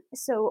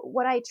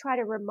what I try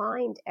to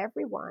remind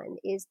everyone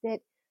is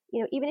that,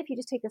 even if you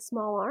just take the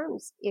small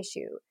arms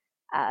issue,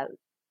 uh,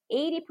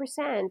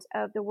 80%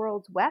 of the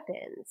world's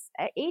weapons,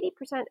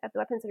 80% of the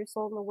weapons that are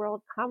sold in the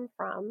world come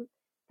from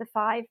the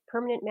 5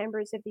 permanent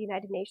members of the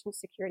United Nations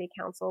Security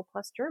Council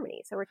plus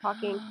Germany. So we're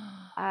talking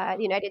the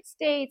United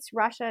States,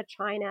 Russia,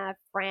 China,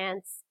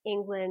 France,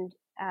 England,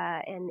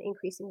 and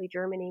increasingly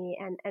Germany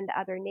and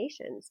other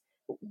nations.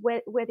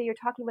 Whether you're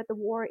talking about the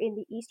war in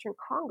the Eastern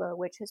Congo,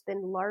 which has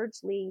been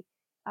largely,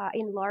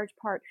 in large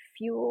part,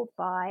 fueled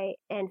by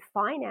and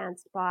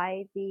financed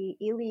by the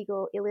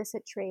illegal,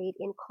 illicit trade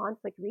in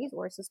conflict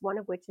resources, one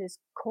of which is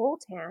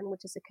coltan,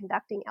 which is a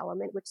conducting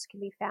element, which can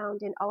be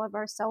found in all of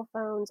our cell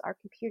phones, our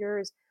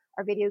computers,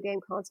 our video game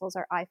consoles,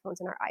 our iPhones,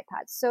 and our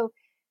iPads. So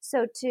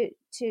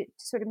to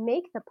sort of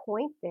make the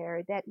point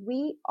there that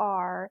we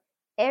are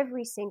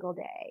every single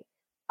day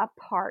a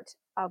part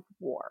of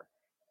war.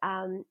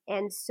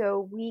 And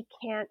so we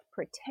can't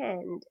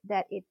pretend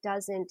that it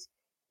doesn't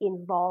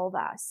involve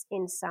us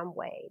in some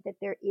way, that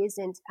there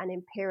isn't an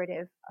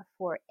imperative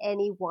for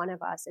any one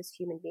of us as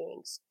human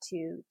beings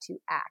to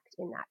act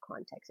in that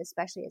context,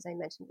 especially, as I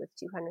mentioned, with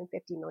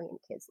 250 million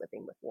kids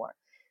living with war.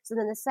 So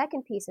then the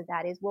second piece of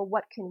that is, well,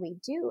 what can we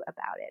do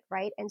about it,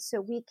 right? And so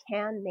we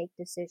can make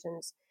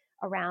decisions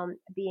around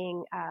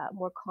being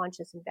more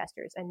conscious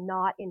investors and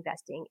not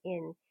investing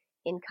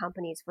in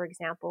companies, for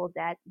example,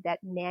 that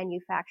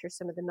manufacture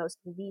some of the most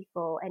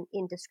lethal and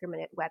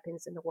indiscriminate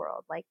weapons in the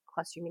world, like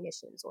cluster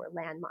munitions or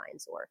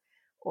landmines or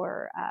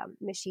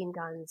machine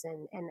guns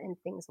and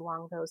things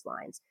along those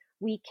lines.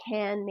 We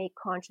can make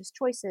conscious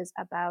choices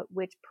about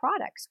which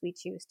products we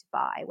choose to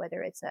buy,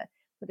 whether it's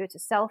a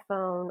cell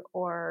phone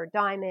or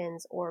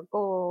diamonds or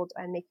gold,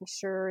 and making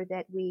sure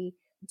that we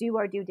do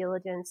our due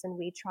diligence and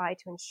we try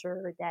to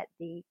ensure that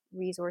the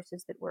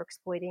resources that we're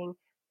exploiting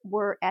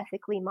were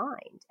ethically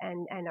mined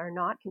and are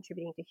not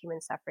contributing to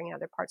human suffering in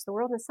other parts of the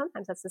world. And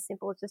sometimes that's as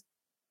simple as just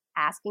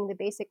asking the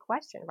basic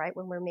question, right?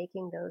 When we're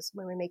making those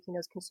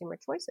consumer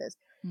choices.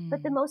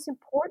 But the Mm. most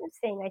important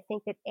thing I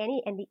think that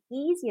the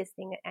easiest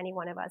thing that any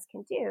one of us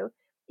can do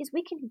is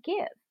we can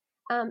give.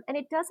 And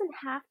it doesn't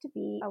have to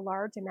be a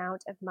large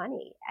amount of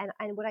money.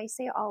 And what I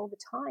say all the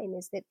time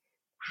is that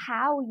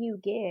how you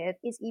give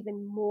is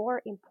even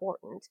more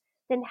important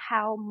than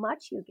how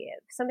much you give.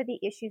 Some of the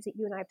issues that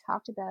you and I have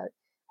talked about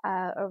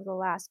over the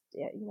last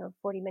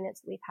 40 minutes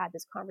that we've had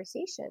this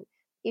conversation,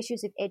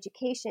 issues of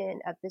education,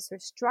 of the sort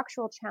of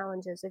structural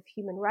challenges of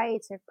human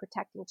rights, of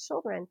protecting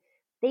children,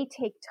 they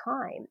take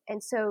time.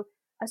 And so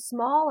a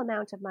small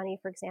amount of money,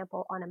 for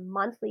example, on a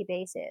monthly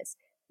basis,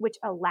 which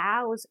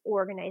allows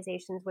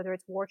organizations, whether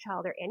it's War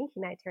Child or any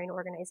humanitarian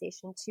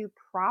organization, to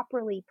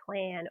properly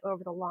plan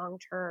over the long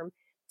term,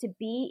 to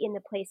be in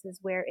the places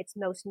where it's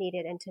most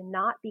needed and to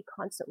not be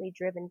constantly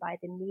driven by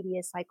the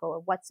media cycle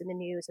of what's in the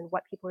news and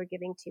what people are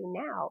giving to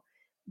now.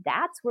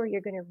 That's where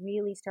you're going to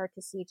really start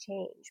to see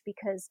change,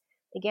 because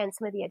again,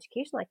 some of the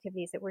educational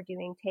activities that we're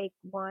doing take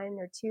 1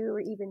 or 2 or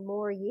even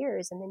more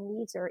years, and the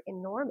needs are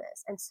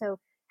enormous. And so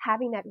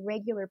having that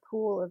regular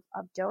pool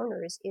of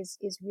donors is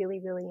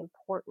really, really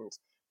important,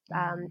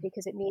 Mm.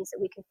 because it means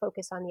that we can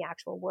focus on the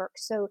actual work.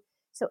 So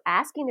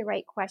asking the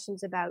right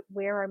questions about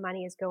where our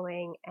money is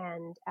going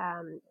and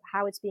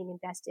how it's being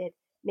invested,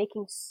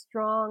 making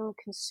strong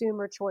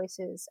consumer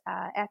choices,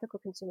 ethical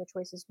consumer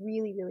choices,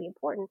 really, really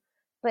important.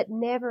 But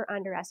never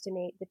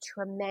underestimate the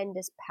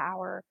tremendous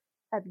power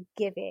of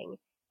giving,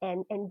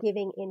 and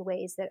giving in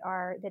ways that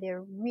are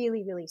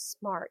really, really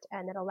smart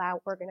and that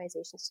allow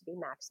organizations to be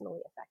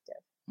maximally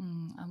effective.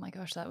 Oh my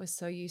gosh, that was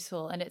so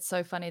useful. And it's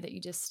so funny that you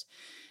just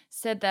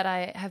said that.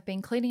 I have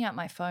been cleaning out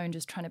my phone,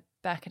 just trying to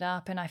back it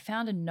up. And I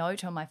found a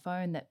note on my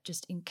phone that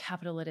just in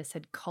capital letters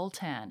said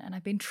coltan. And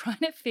I've been trying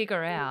to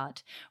figure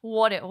out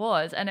what it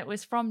was. And it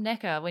was from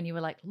NECA when you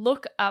were like,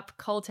 look up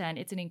coltan.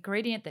 It's an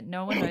ingredient that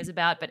no one knows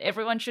about, but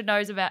everyone should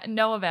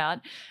know about.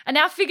 And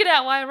now I figured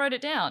out why I wrote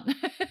it down.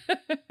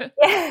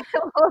 Yeah,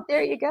 well,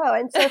 there you go.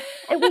 And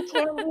we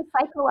can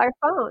recycle our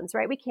phones,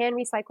 right? We can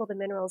recycle the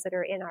minerals that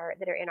are in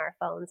our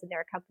phones, and there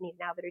are companies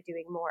now that are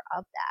doing more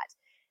of that.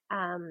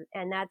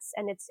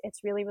 And it's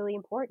really, really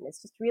important.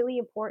 It's just really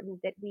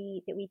important that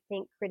we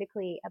think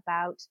critically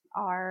about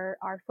our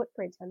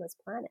footprint on this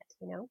planet,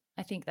 you know?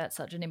 I think that's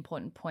such an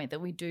important point,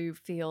 that we do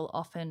feel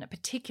often,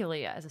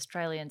 particularly as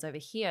Australians over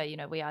here,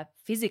 we are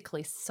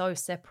physically so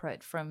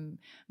separate from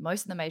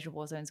most of the major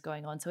war zones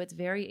going on. So it's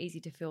very easy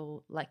to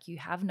feel like you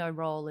have no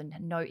role and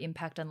no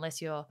impact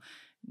unless you're,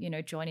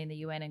 joining the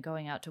UN and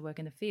going out to work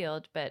in the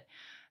field. But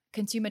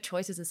consumer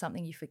choices are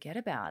something you forget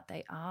about.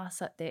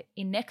 They're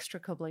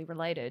inextricably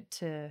related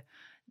to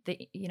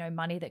the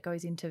money that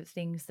goes into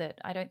things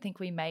that I don't think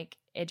we make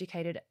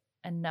educated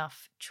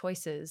enough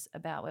choices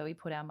about where we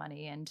put our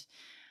money. And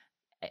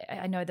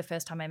I know the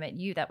first time I met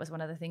you, that was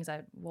one of the things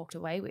I walked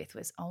away with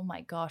was, oh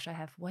my gosh, I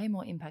have way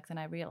more impact than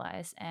I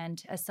realize.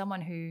 And as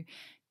someone who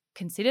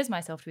considers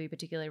myself to be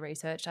particularly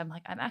researched, I'm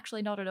like, I'm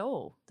actually not at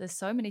all. There's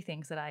so many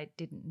things that I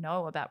didn't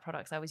know about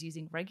products I was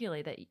using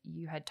regularly that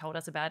you had told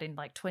us about in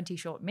like 20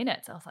 short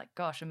minutes. I was like,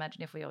 gosh,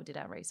 imagine if we all did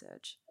our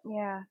research.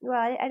 Yeah,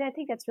 well, and I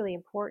think that's really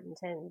important,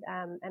 and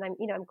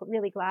I'm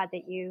really glad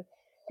that you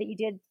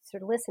did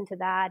sort of listen to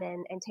that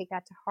and take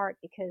that to heart,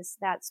 because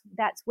that's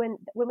when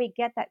we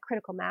get that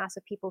critical mass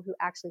of people who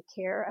actually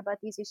care about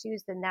these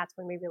issues, then that's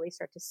when we really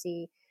start to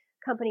see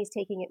companies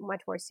taking it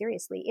much more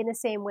seriously. In the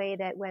same way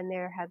that when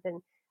there have been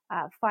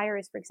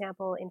fires, for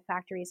example, in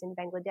factories in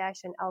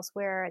Bangladesh and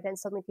elsewhere, then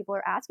suddenly people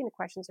are asking the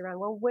questions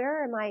around, well,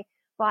 where am I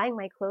buying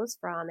my clothes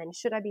from, and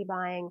should I be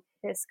buying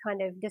this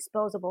kind of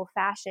disposable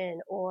fashion,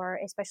 or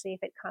especially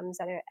if it comes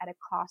at a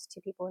cost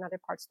to people in other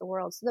parts of the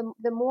world. So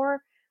the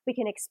more we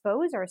can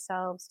expose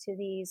ourselves to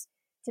these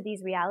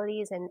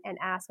realities and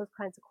ask those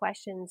kinds of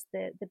questions,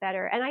 the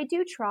better. And I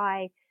do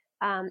try,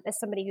 as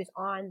somebody who's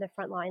on the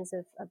front lines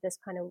of this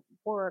kind of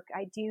work,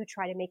 I do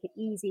try to make it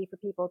easy for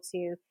people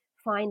to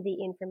find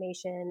the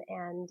information,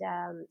 and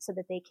so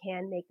that they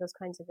can make those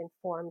kinds of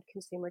informed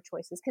consumer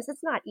choices, because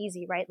it's not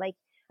easy, right? Like,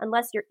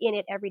 unless you're in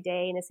it every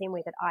day in the same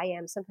way that I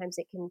am, sometimes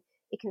it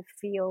can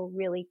feel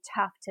really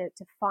tough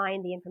to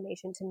find the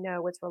information, to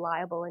know what's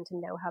reliable, and to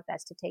know how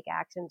best to take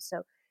action.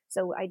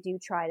 So I do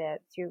try to,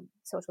 through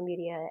social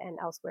media and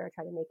elsewhere,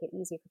 try to make it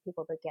easy for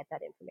people to get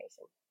that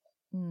information.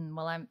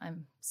 Well,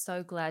 I'm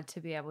so glad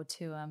to be able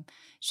to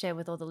share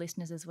with all the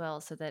listeners as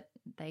well, so that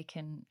they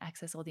can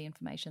access all the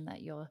information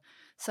that you're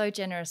so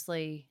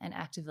generously and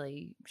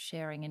actively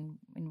sharing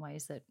in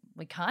ways that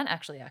we can't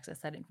actually access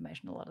that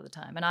information a lot of the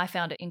time. And I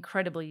found it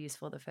incredibly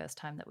useful the first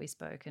time that we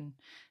spoke, and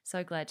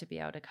so glad to be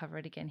able to cover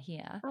it again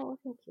here. Oh,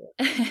 thank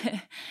you.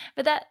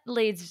 But that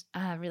leads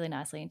really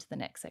nicely into the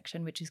next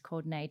section, which is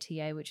called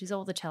NATA, which is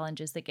all the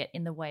challenges that get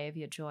in the way of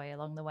your joy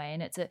along the way.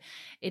 And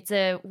it's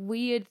a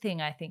weird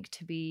thing, I think,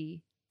 to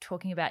be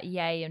talking about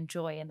yay and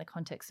joy in the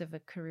context of a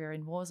career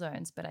in war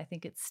zones, but I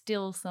think it's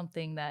still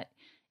something that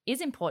is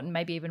important,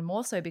 maybe even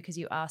more so because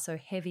you are so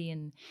heavy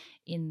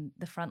in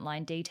the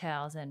frontline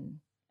details,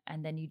 and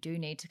then you do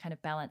need to kind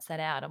of balance that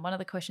out. And one of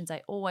the questions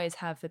I always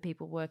have for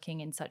people working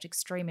in such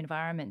extreme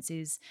environments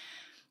is,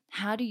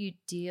 how do you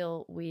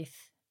deal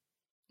with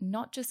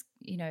not just,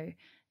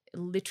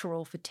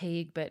 literal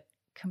fatigue, but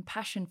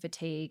compassion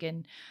fatigue,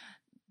 and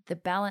the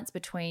balance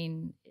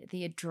between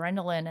the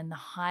adrenaline and the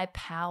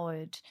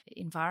high-powered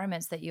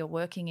environments that you're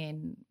working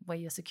in, where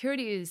your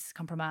security is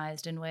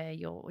compromised and where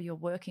you're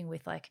working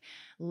with like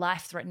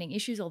life-threatening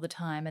issues all the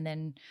time. And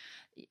then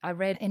I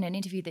read in an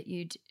interview that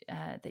you'd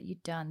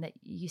done that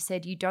you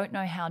said you don't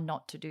know how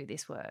not to do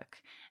this work.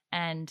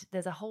 And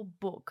there's a whole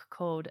book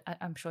called,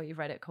 I'm sure you've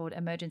read it, called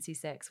Emergency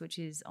Sex, which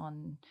is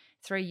on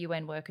 3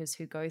 UN workers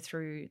who go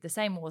through the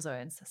same war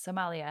zones,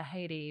 Somalia,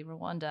 Haiti,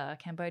 Rwanda,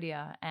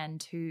 Cambodia,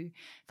 and who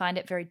find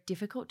it very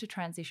difficult to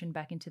transition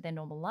back into their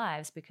normal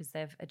lives because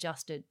they've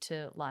adjusted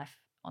to life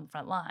on the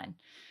front line.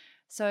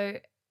 So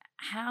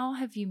how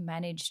have you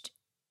managed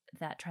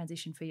that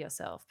transition for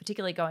yourself,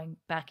 particularly going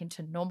back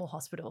into normal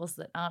hospitals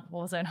that aren't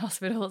war zone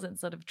hospitals, and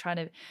sort of trying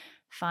to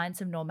find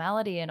some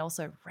normality and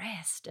also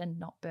rest and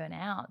not burn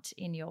out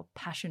in your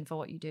passion for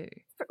what you do?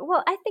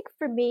 Well, I think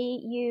for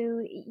me,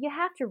 you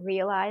have to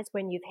realize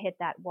when you've hit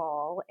that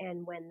wall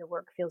and when the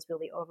work feels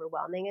really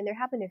overwhelming. And there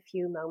have been a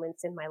few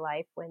moments in my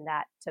life when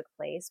that took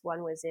place.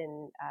 One was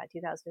in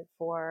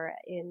 2004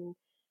 in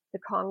the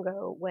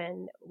Congo,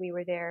 when we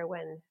were there,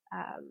 when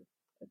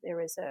there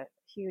was a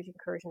huge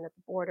incursion at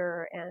the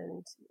border,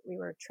 and we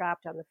were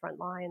trapped on the front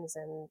lines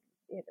and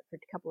for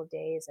a couple of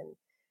days, and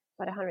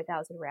about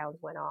 100,000 rounds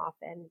went off.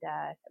 And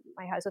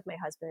I was with my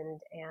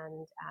husband,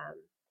 and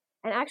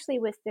actually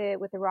with the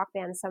rock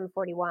band Sum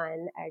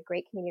 41, a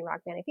great Canadian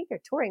rock band. I think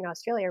they're touring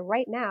Australia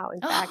right now.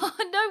 In fact,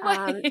 no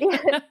way.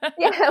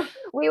 yeah,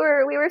 we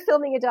were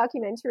filming a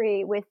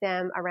documentary with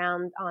them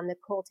around on the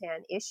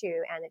coltan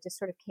issue, and it just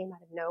sort of came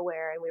out of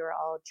nowhere, and we were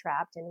all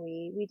trapped, and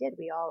we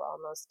all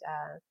almost.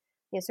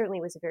 Certainly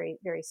it was a very,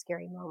 very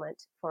scary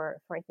moment for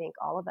I think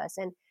all of us.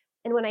 And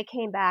when I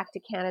came back to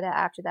Canada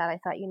after that, I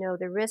thought,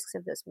 the risks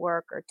of this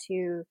work are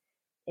too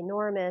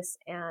enormous,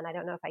 and I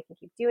don't know if I can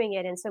keep doing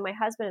it. And so my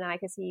husband and I,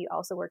 because he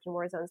also worked in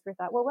war zones, we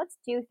thought, well, let's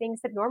do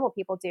things that normal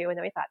people do. And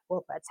then we thought,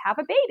 well, let's have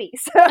a baby.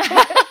 So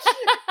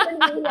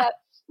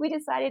we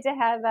decided to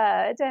have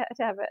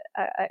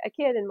a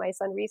kid, and my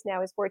son Reese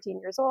now is 14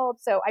 years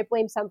old. So I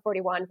blame Sum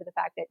 41 for the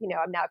fact that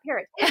I'm now a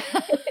parent.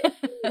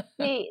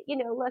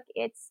 Look,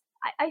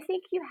 I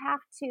think you have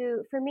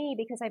to, for me,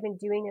 because I've been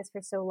doing this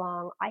for so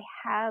long, I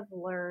have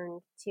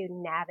learned to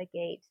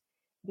navigate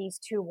these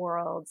two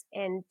worlds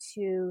and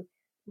to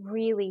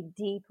really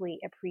deeply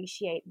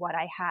appreciate what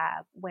I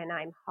have when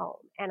I'm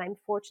home. And I'm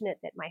fortunate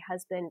that my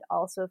husband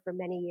also for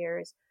many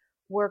years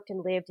worked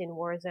and lived in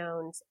war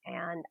zones,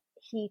 and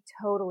he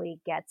totally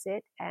gets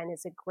it and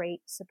is a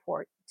great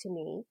support to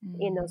me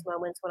in those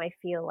moments when I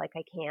feel like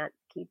I can't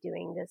keep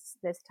doing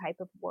this type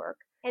of work.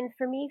 And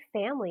for me,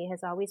 family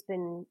has always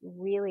been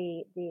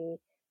really the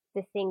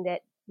thing that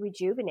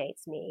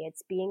rejuvenates me.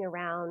 It's being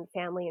around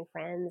family and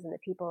friends and the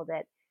people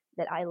that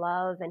I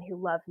love and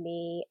who love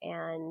me,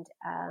 and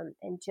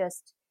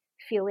just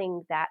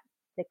feeling that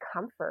the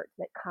comfort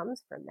that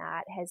comes from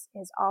that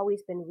has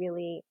always been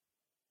really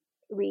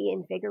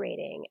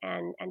reinvigorating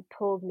and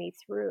pulled me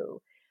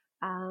through.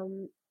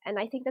 And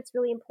I think that's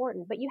really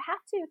important. But you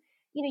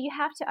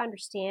have to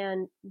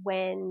understand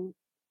when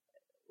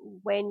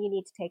you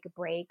need to take a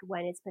break,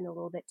 when it's been a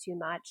little bit too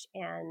much,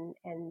 and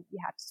you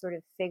have to sort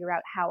of figure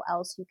out how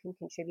else you can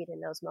contribute in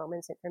those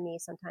moments. And for me,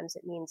 sometimes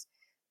it means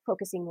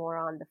focusing more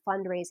on the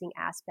fundraising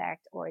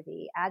aspect or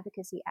the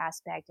advocacy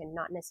aspect, and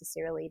not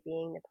necessarily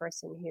being the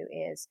person who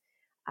is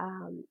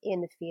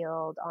in the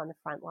field on the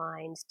front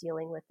lines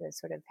dealing with the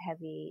sort of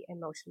heavy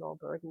emotional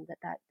burden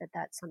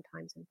that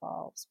sometimes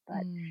involves.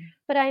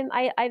 But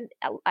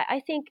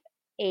I think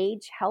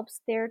age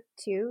helps there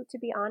too, to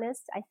be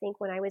honest. I think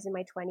when I was in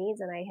my 20s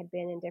and I had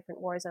been in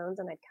different war zones,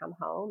 and I'd come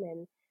home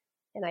and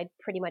I'd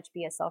pretty much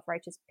be a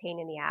self-righteous pain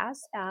in the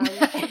ass.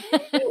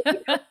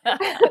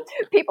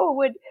 People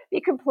would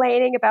be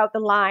complaining about the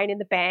line in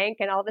the bank,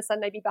 and all of a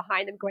sudden I'd be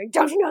behind them going,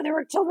 don't you know there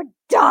were children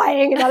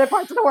dying in other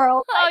parts of the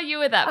world? Oh, you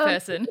were that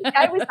person.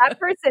 I was that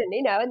person,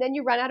 and then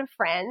you run out of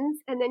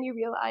friends, and then you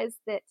realize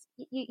that,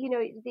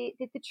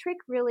 the trick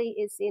really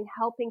is in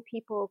helping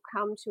people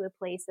come to a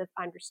place of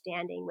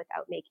understanding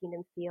without making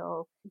them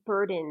feel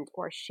burdened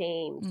or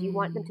shamed. You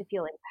want them to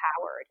feel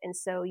empowered. And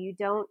so you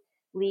don't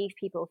leave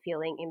people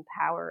feeling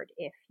empowered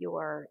if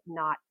you're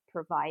not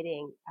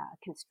providing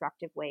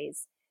constructive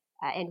ways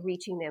and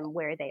reaching them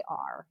where they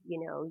are.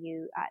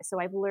 So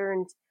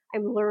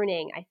I'm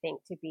learning, I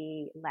think, to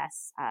be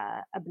less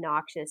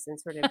obnoxious and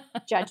sort of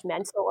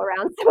judgmental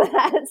around some of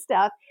that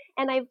stuff.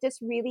 And I've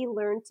just really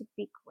learned to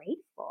be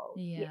grateful.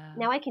 Yeah.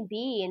 Now I can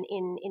be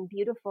in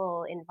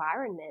beautiful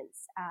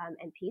environments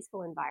and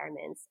peaceful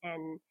environments,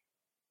 and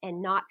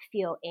not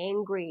feel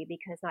angry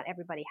because not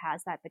everybody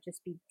has that, but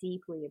just be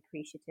deeply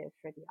appreciative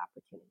for the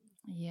opportunity.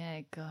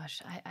 Yeah,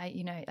 gosh,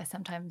 I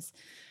sometimes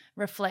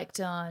reflect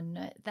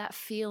on that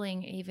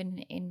feeling even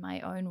in my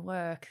own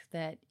work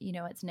that,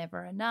 it's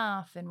never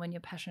enough. And when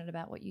you're passionate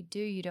about what you do,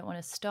 you don't want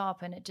to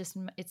stop. And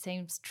it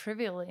seems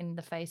trivial in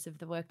the face of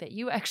the work that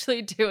you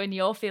actually do. And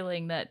you're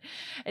feeling that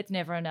it's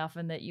never enough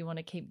and that you want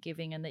to keep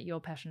giving and that you're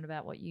passionate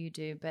about what you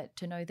do. But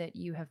to know that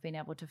you have been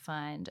able to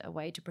find a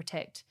way to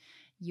protect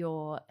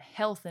your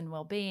health and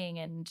well-being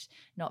and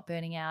not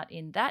burning out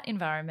in that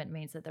environment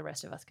means that the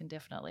rest of us can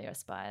definitely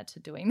aspire to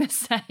doing the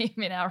same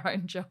in our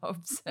own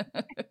jobs.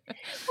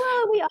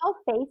 Well, we all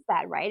face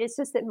that, right? It's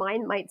just that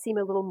mine might seem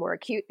a little more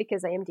acute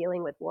because I am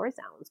dealing with war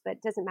zones, but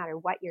it doesn't matter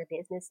what your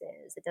business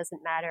is. It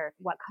doesn't matter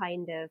what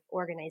kind of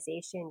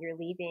organization you're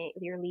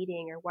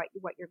leading, or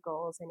what your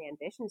goals and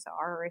ambitions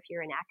are, or if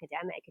you're an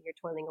academic and you're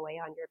toiling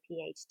away on your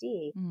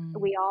PhD. Mm.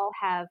 We all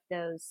have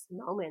those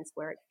moments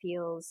where it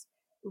feels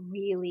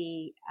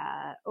really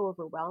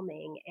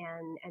overwhelming,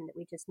 and that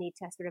we just need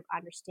to sort of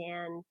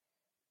understand,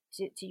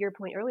 to your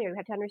point earlier, we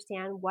have to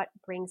understand what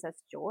brings us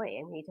joy,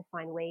 and we need to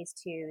find ways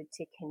to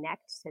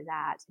connect to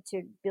that,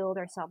 to build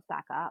ourselves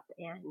back up,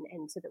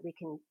 and so that we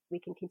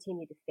can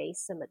continue to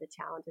face some of the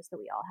challenges that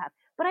we all have.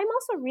 But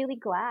I'm really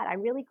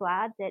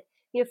glad that,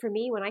 for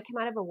me, when I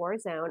come out of a war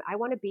zone, I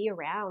want to be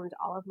around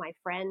all of my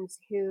friends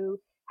who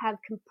have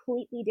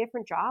completely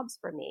different jobs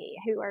from me,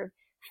 who are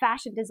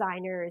fashion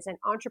designers and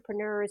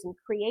entrepreneurs and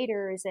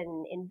creators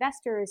and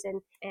investors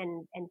and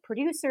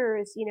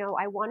producers.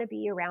 I want to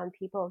be around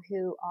people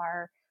who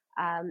are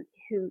um,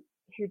 who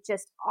who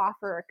just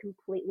offer a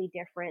completely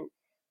different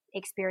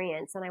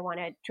experience, and I want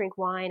to drink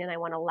wine and I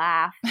want to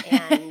laugh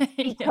and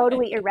be Yeah.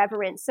 totally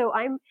irreverent. So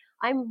I'm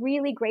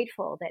really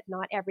grateful that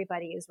not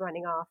everybody is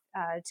running off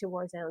to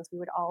war zones. We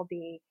would all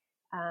be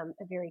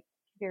a very,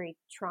 very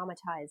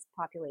traumatized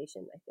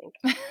population, I think.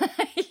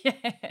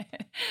 Yeah.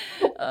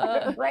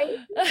 Uh, Right.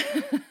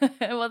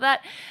 well,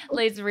 that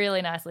leads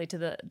really nicely to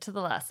the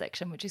last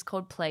section, which is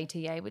called Play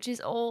TA, which is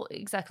all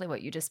exactly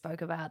what you just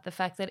spoke about. The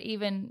fact that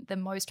even the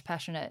most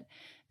passionate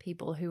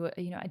people who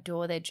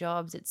adore their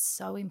jobs, it's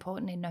so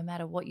important in no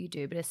matter what you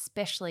do, but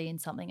especially in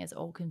something as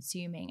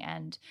all-consuming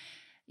and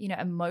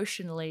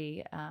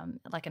emotionally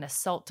like an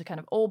assault to kind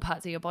of all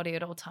parts of your body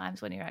at all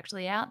times. When you're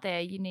actually out there,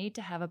 you need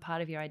to have a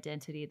part of your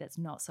identity that's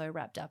not so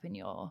wrapped up in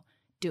your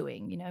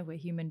doing. We're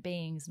human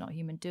beings, not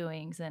human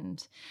doings.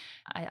 And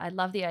I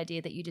love the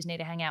idea that you just need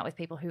to hang out with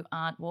people who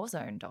aren't war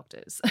zone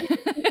doctors.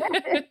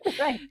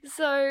 Right.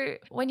 So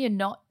when you're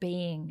not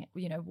being,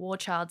 war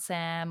child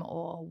Sam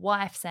or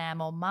wife Sam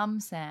or mum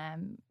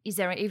Sam, is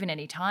there even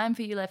any time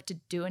for you left to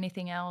do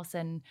anything else?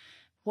 And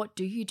what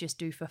do you just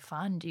do for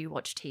fun? Do you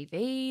watch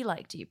TV?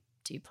 Like, do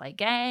you play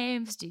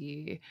games? Do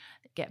you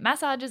get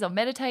massages or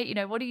meditate?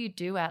 What do you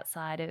do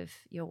outside of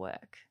your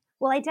work?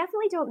 Well, I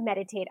definitely don't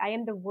meditate. I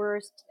am the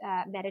worst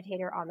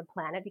meditator on the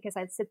planet because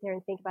I'd sit there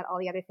and think about all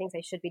the other things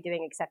I should be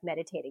doing except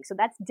meditating. So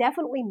that's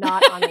definitely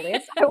not on the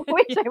list. I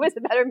wish I was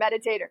a better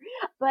meditator.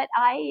 But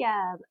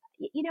I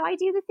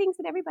do the things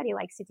that everybody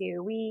likes to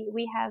do.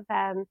 We have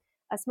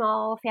a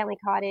small family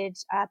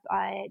cottage up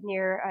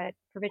near a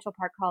provincial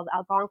park called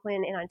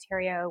Algonquin in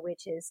Ontario,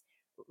 which is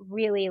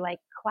really like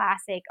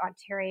classic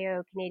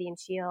Ontario Canadian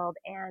Shield.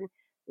 And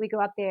we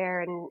go up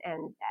there, and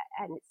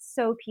it's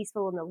so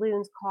peaceful, and the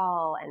loons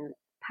call and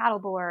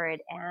paddleboard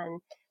and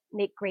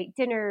make great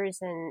dinners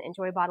and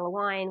enjoy a bottle of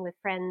wine with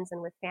friends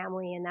and with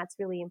family. And that's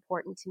really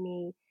important to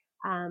me.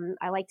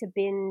 I like to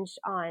binge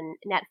on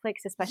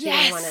Netflix, especially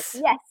Yes.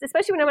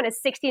 especially when I'm on a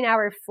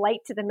 16-hour flight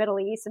to the Middle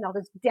East, and I'll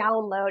just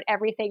download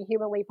everything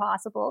humanly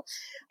possible.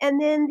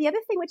 And then the other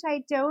thing, which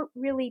I don't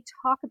really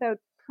talk about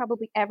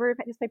probably ever,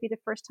 this might be the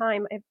first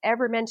time I've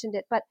ever mentioned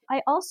it, but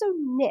I also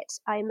knit.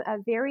 I'm a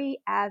very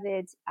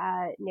avid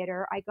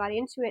knitter. I got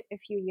into it a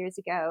few years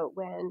ago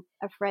when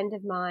a friend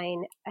of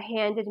mine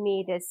handed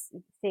me this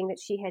thing that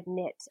she had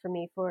knit for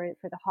me for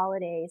the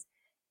holidays.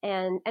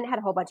 And it had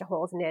a whole bunch of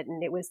holes in it,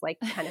 and it was like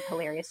kind of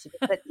hilarious. She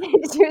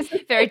was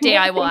Very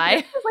DIY.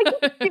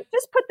 like,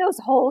 just put those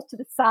holes to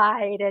the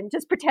side and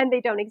just pretend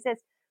they don't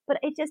exist. But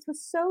it just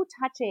was so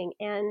touching,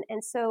 and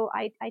so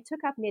I took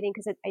up knitting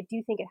because I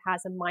do think it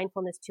has a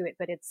mindfulness to it,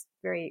 but it's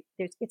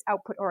it's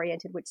output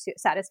oriented, which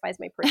satisfies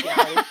my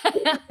personality.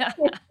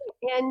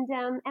 And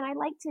I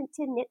like to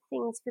knit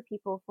things for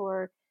people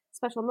for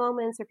special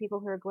moments, or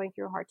people who are going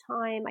through a hard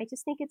time. I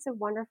just think it's a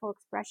wonderful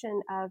expression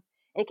of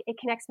it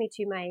connects me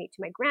to my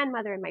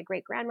grandmother and my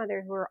great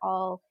grandmother, who are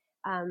all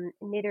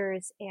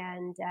knitters,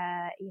 and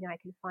I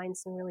can find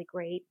some really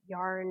great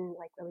yarn,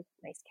 like really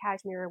nice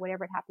cashmere or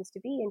whatever it happens to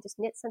be, and just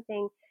knit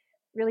something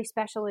really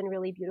special and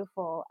really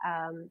beautiful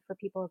for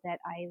people that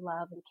I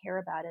love and care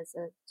about as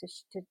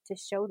to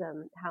show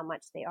them how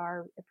much they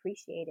are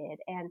appreciated.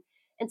 And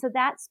so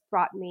that's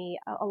brought me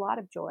a lot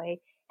of joy.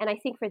 And I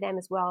think for them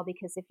as well,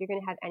 because if you're going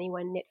to have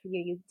anyone knit for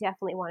you, you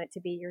definitely want it to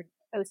be your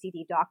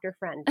OCD doctor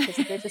friend, because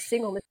if there's a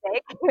single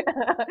mistake,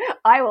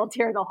 I will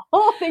tear the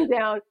whole thing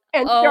down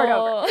and start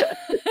over.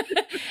 Oh,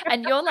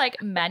 and your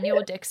like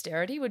manual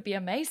dexterity would be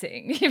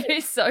amazing. You'd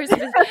be so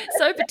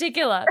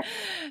particular.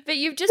 But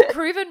you've just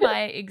proven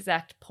my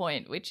exact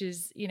point, which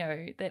is,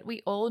 that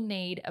we all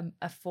need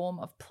a form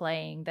of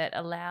playing that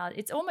allows.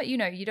 It's almost,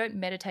 you don't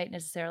meditate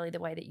necessarily the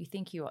way that you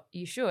think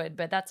you should,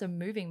 but that's a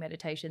moving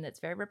meditation that's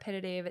very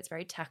repetitive. It's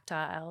very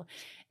tactile.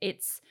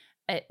 It's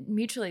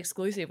mutually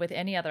exclusive with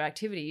any other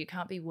activity. You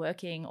can't be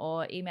working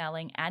or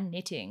emailing and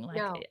knitting. Like,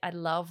 No. I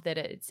love that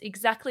it's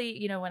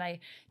exactly, when I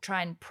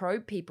try and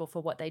probe people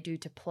for what they do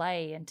to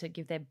play and to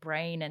give their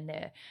brain and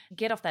their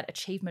get off that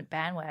achievement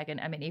bandwagon.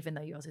 I mean, even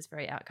though yours is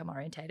very outcome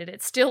orientated,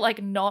 it's still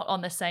like not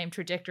on the same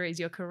trajectory as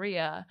your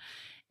career.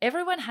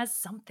 Everyone has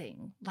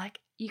something. Like,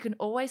 you can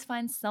always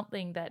find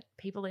something that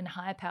people in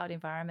high-powered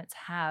environments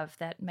have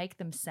that make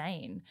them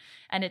sane.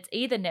 And it's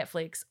either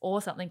Netflix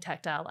or something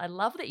tactile. I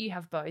love that you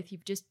have both.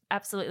 You've just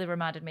absolutely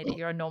reminded me that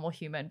you're a normal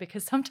human,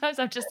 because sometimes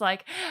I'm just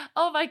like,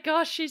 oh my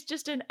gosh, she's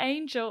just an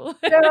angel.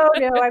 No,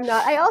 I'm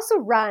not. I also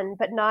run,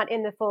 but not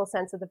in the full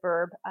sense of the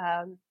verb.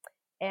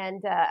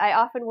 And I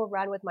often will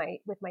run with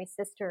my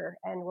sister,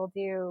 and we'll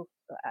do.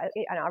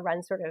 I'll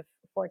run sort of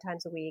 4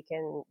 times a week,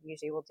 and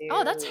usually we'll do.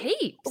 Oh, that's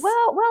heaps.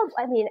 Well,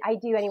 I mean, I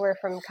do anywhere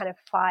from kind of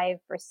 5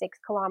 or 6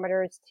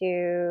 kilometers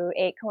to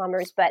 8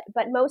 kilometers, but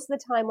most of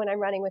the time when I'm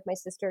running with my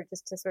sister,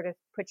 just to sort of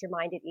put your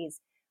mind at ease,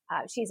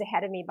 she's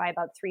ahead of me by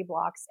about 3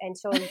 blocks, and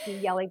she'll be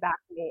yelling back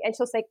to me, and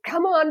she'll say,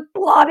 "Come on,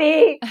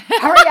 Blobby,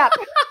 hurry up!"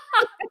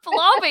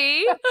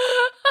 Blobby.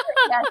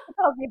 Yes, she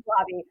calls me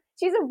Blobby.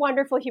 She's a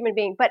wonderful human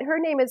being, but her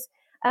name is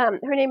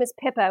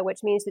Pippa, which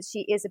means that she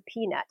is a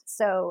peanut.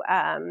 So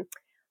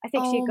I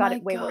think she got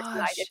it way worse than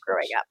I did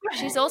growing up.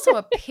 She's also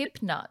a pip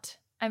nut.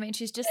 I mean,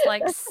 she's just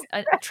like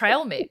a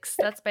trail mix.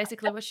 That's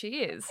basically what she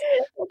is.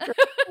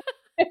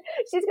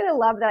 She's going to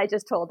love that I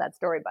just told that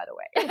story, by the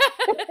way.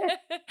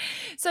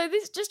 So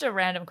this is just a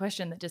random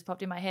question that just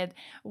popped in my head.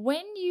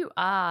 When you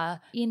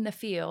are in the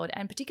field,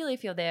 and particularly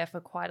if you're there for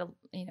quite a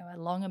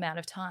long amount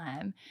of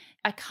time,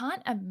 I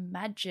can't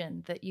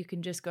imagine that you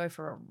can just go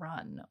for a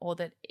run, or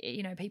that,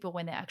 people,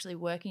 when they're actually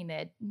working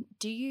there,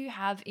 do you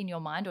have in your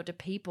mind, or do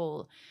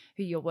people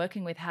who you're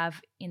working with have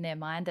in their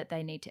mind that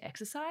they need to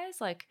exercise?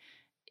 Like,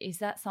 is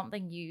that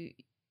something you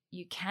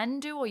can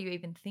do, or you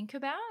even think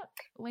about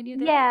when you're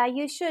there? Yeah,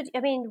 you should. I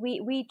mean,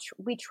 we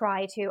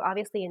try to.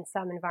 Obviously, in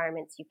some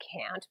environments you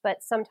can't, but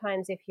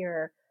sometimes if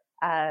you're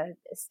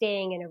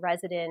staying in a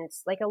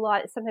residence,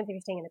 sometimes if you're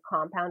staying in a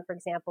compound, for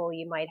example,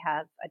 you might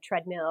have a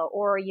treadmill,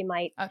 or you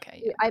might.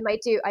 Okay. Yeah. I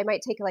might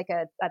take like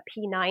a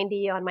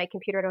P90 on my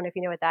computer. I don't know if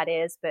you know what that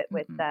is, but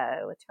with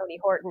Tony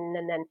Horton,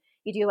 and then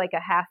you do like a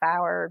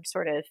half-hour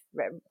sort of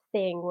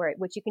thing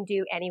which you can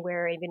do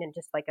anywhere, even in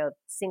just like a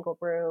single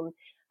room.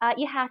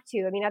 You have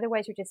to. I mean,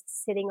 otherwise you're just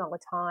sitting all the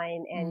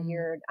time, and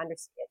you're under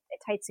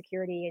tight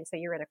security, and so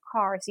you're in a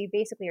car. So you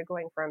basically are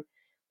going from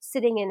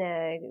sitting in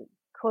a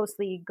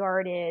closely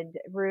guarded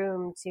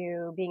room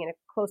to being in a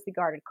closely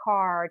guarded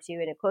car to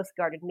in a closely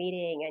guarded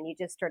meeting, and you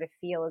just sort of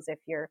feel as if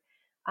you're.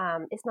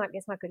 It's not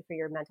good for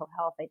your mental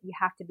health. You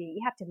have to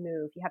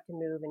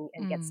move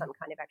and get some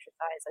kind of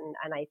exercise,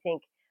 and I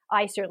think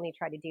I certainly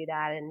try to do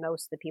that, and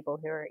most of the people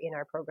who are in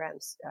our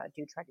programs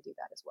do try to do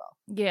that as well.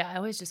 Yeah, I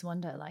always just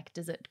wonder, like,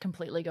 does it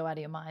completely go out of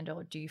your mind,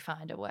 or do you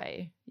find a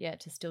way,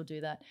 to still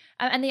do that?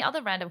 And the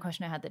other random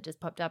question I had that just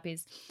popped up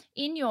is,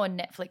 in your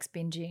Netflix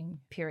binging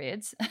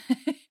periods,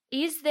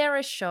 is there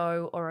a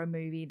show or a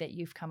movie that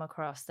you've come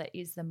across that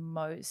is the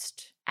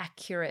most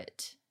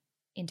accurate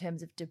in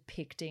terms of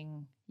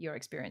depicting your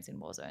experience in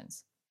war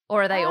zones?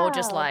 Or are they all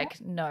just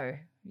like, no,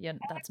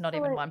 that's not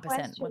even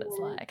 1% what it's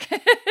like?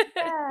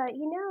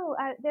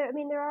 Yeah,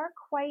 there are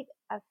quite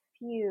a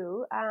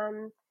few,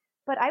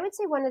 but I would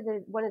say one of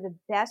the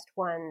best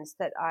ones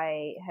that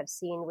I have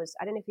seen was,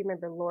 I don't know if you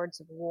remember Lords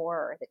of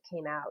War, that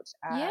came out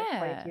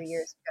quite a few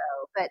years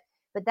ago,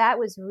 but that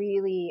was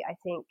really, I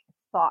think,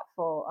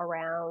 thoughtful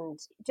around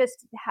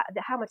just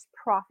how much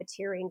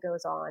profiteering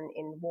goes on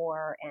in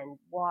war, and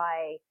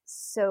why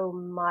so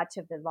much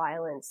of the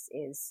violence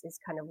is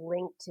kind of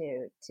linked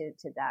to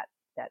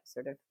that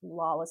sort of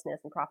lawlessness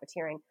and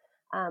profiteering.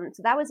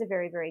 So that was a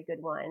very, very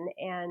good one,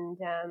 and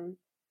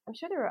I'm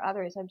sure there are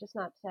others. I'm just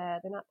not they're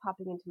not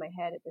popping into my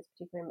head at this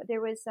particular moment.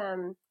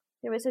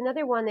 There was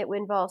another one that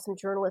involved some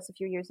journalists a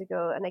few years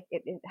ago, and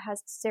it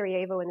has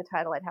Sarajevo in the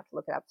title. I'd have to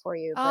look it up for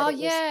you. But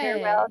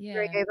Farewell,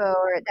 Sarajevo.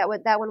 Or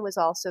that one was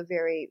also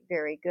very,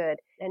 very good,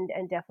 and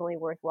definitely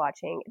worth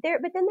watching.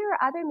 But then there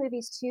are other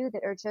movies too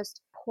that are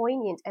just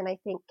poignant, and I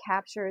think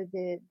capture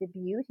the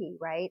beauty,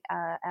 right,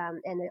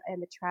 and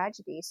the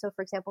tragedy. So,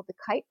 for example, The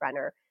Kite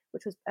Runner,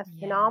 which was a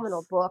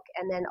phenomenal book,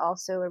 and then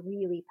also a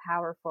really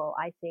powerful,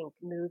 I think,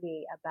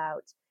 movie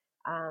about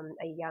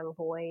a young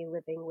boy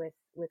living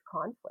with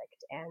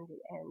conflict and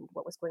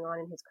what was going on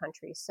in his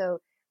country. So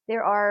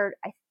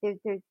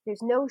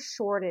there's no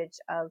shortage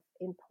of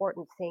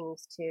important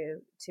things to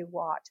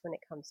watch when it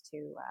comes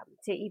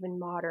to even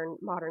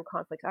modern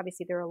conflict.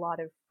 Obviously, there are a lot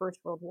of First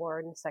World War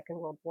and Second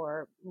World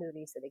War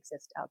movies that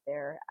exist out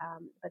there,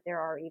 but there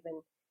are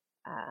even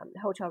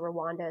Hotel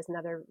Rwanda is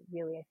another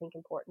really, I think,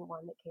 important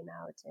one that came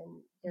out,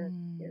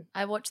 and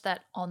I watched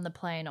that on the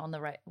plane on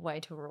the way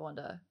to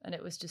Rwanda, and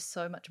it was just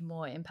so much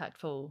more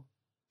impactful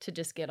to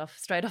just get off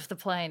straight off the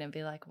plane and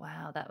be like,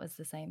 wow, that was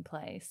the same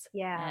place.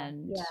 yeah,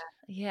 And yeah.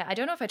 yeah, I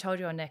don't know if I told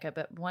you on NECA,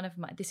 but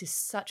this is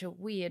such a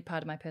weird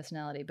part of my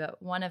personality,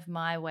 but one of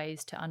my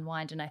ways to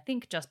unwind, and I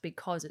think just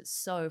because it's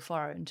so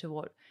foreign to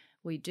what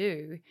we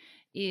do,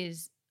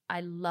 is I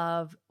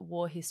love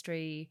war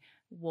history,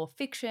 war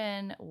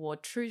fiction, war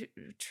true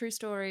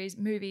stories,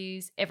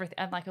 movies, everything.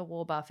 I'm like a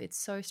war buff. It's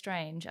so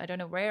strange. I don't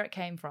know where it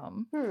came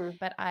from,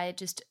 but I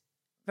just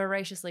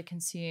voraciously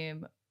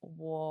consume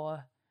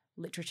war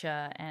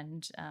literature,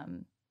 and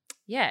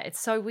yeah, it's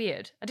so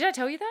weird. Did I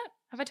tell you that?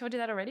 Have I told you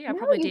that already? I No,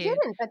 probably you did.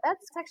 didn't, but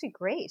that's actually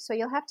great. So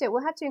we'll have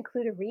to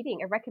include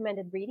a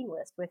recommended reading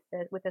list with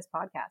this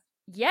podcast.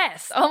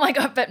 Yes. Oh my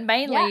God. But Yeah.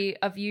 mainly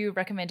of you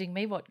recommending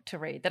me what to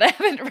read that I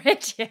haven't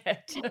read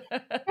yet.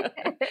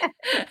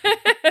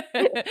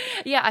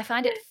 Yeah, I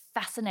find it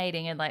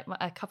fascinating. And like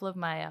a couple of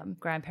my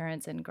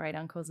grandparents and great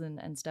uncles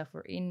and stuff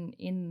were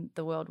in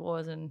the world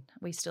wars, and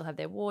we still have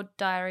their war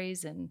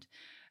diaries. And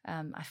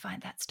I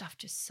find that stuff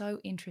just so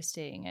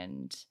interesting.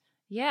 And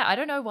yeah, I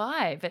don't know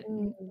why, but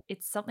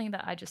it's something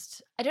that I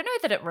don't know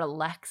that it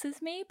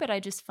relaxes me, but I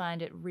just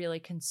find it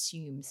really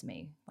consumes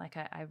me. Like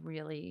I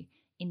really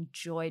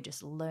enjoy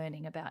just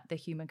learning about the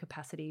human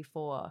capacity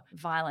for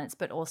violence,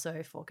 but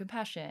also for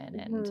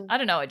compassion. And I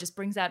don't know, it just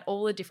brings out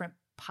all the different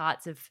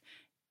parts of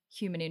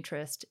human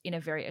interest in a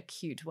very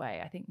acute way.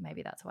 I think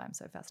maybe that's why I'm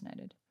so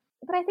fascinated.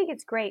 But I think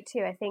it's great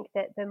too. I think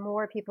that the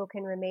more people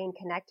can remain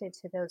connected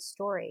to those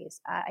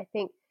stories, I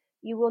think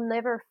you will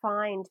never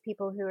find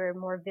people who are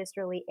more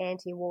viscerally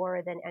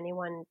anti-war than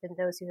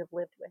those who have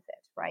lived with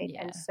it, right?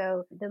 Yeah. And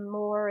so the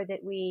more that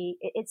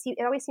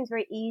it always seems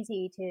very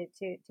easy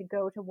to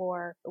go to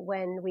war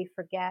when we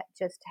forget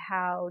just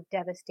how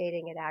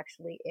devastating it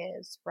actually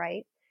is,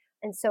 right?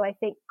 And so I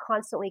think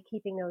constantly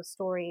keeping those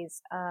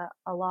stories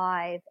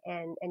alive,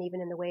 and even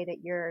in the way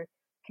that you're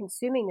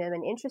consuming them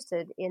and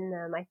interested in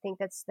them, I think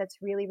that's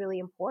really, really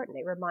important.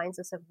 It reminds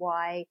us of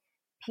why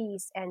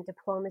peace and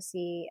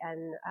diplomacy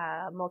and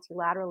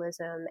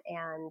multilateralism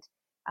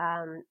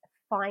and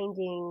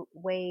finding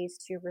ways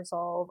to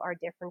resolve our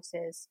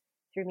differences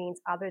through means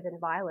other than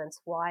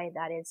violence, why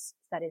that is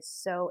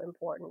so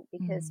important.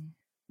 Because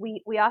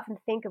we often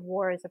think of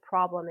war as a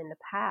problem in the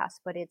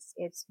past, but it's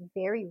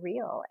very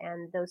real,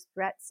 and those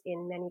threats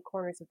in many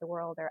corners of the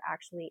world are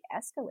actually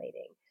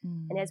escalating.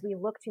 And as we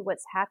look to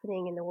what's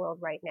happening in the world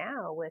right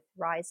now with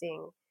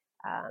rising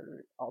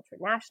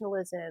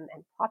ultranationalism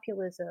and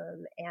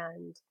populism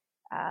and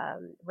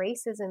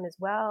racism as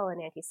well,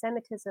 and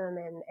anti-Semitism,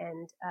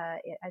 and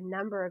a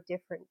number of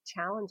different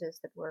challenges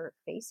that we're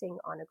facing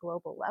on a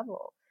global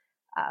level,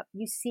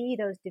 you see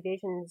those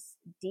divisions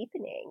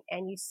deepening,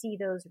 and you see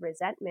those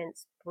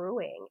resentments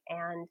brewing,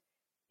 and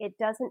it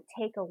doesn't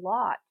take a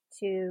lot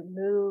to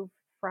move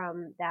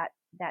from that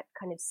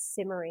kind of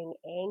simmering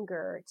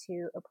anger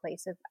to a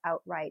place of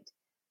outright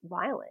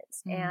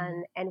violence.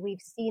 And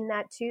we've seen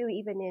that too,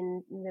 even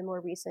in the more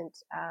recent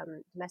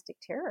domestic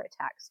terror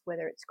attacks,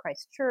 whether it's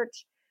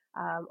Christchurch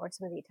or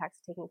some of the attacks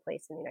taking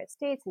place in the United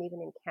States and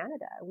even in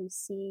Canada. We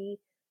see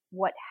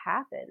what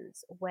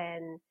happens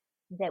when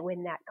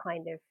that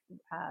kind of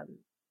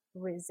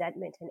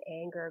resentment and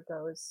anger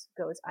goes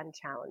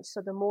unchallenged. So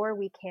the more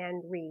we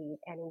can read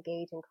and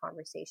engage in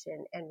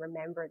conversation and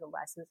remember the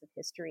lessons of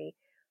history,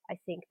 I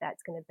think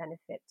that's going to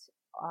benefit,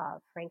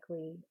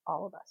 frankly,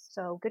 all of us.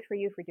 So good for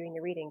you for doing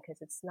the reading,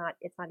 because it's not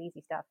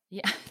easy stuff.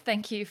 Yeah,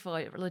 thank you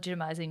for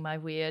legitimizing my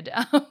weird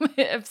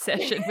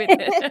obsession with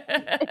it.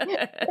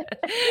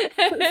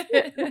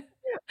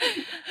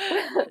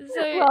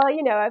 Well,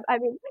 I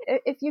mean,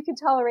 if you can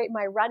tolerate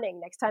my running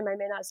next time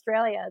I'm in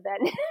Australia,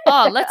 then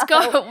oh, let's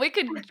go. We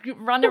could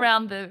run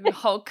around the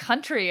whole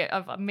country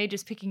of me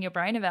just picking your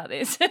brain about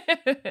this.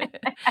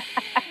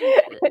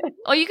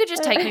 Or you could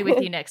just take me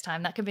with you next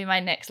time. That could be my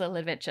next little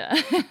adventure.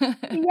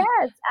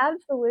 Yes,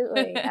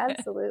 absolutely.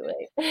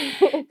 Absolutely.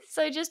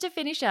 So just to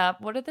finish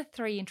up, what are the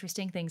 3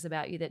 interesting things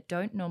about you that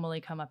don't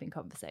normally come up in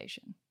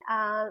conversation?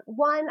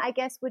 One, I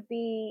guess, would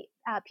be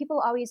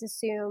people always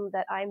assume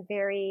that I'm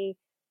very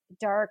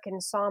dark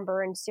and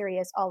somber and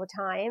serious all the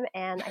time.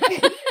 And I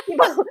think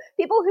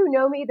people who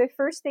know me, the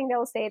first thing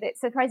they'll say that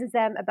surprises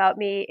them about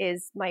me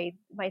is my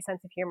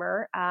sense of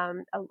humor.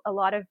 A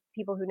lot of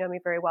people who know me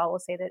very well will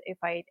say that if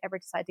I ever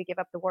decide to give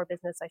up the war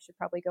business, I should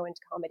probably go into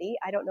comedy.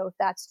 I don't know if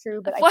that's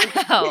true, but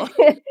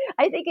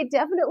I think it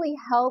definitely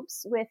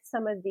helps with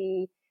some of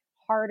the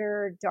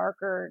harder,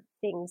 darker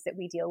things that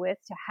we deal with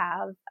to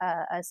have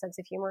a sense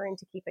of humor and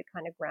to keep it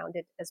kind of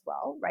grounded as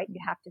well, right? You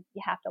have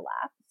to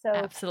laugh. So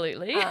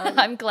Absolutely.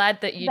 I'm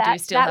glad that you do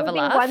still that have a would be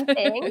laugh. one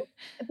thing.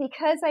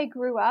 Because I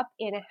grew up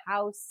in a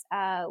house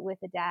with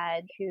a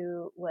dad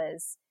who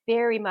was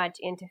very much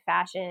into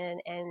fashion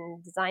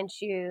and designed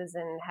shoes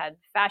and had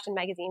fashion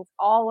magazines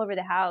all over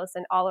the house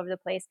and all over the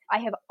place, I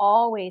have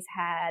always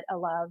had a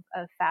love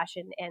of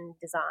fashion and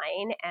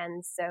design.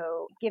 And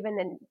so given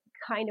the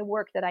kind of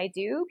work that I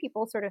do,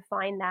 people sort of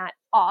find that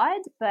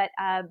odd. But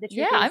the truth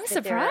Yeah, is I'm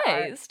that there are,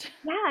 surprised.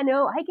 yeah,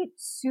 no, I get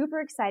super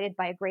excited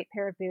by a great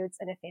pair of boots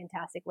and a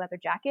fantastic leather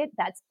jacket.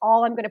 That's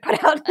all I'm going to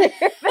put out there.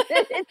 But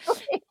it's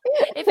like,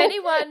 If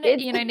anyone,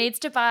 it's, needs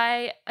to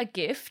buy a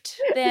gift,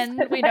 then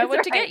we know that's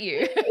what to right. get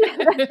you. Yeah,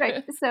 that's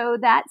right. So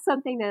that's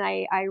something that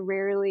I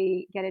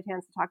rarely get a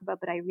chance to talk about,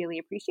 but I really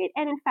appreciate.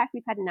 And in fact,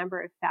 we've had a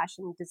number of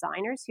fashion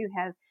designers who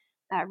have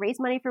raised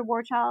money for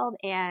War Child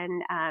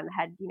and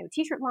had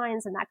T-shirt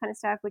lines and that kind of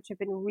stuff, which have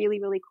been really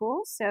really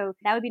cool. So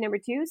that would be number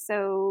two.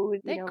 So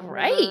They're number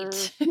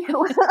great.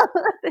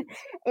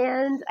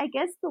 and I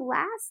guess the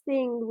last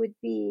thing would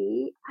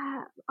be,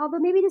 although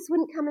maybe this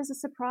wouldn't come as a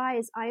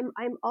surprise,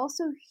 I'm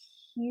also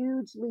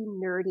hugely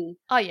nerdy.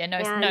 Oh yeah, no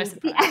And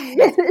surprise.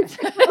 No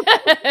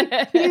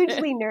surprise.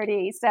 hugely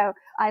nerdy. So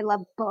I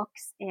love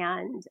books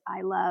and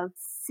I love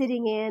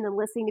sitting in and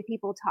listening to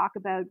people talk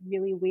about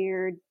really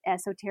weird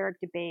esoteric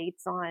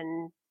debates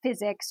on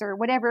physics or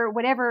whatever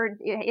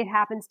it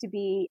happens to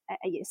be.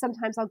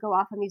 Sometimes I'll go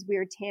off on these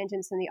weird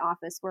tangents in the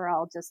office where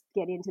I'll just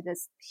get into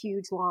this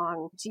huge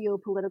long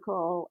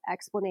geopolitical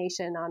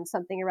explanation on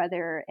something or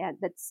other, and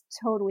that's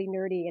totally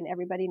nerdy, and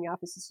everybody in the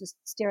office is just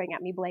staring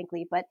at me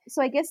blankly. But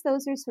so I guess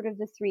those are sort of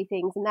the three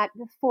things, and that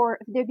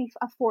there'd be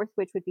a fourth,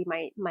 which would be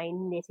my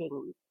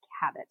knitting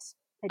habit.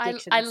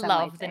 Addiction, I some might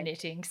love the say.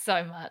 knitting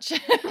so much.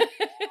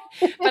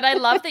 But I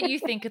love that you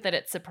think that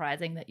it's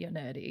surprising that you're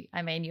nerdy.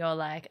 I mean, you're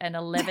like an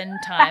 11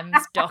 times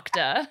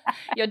doctor.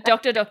 You're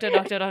Dr.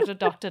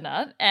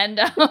 Nutt. And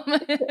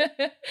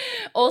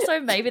also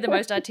maybe the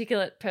most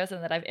articulate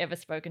person that I've ever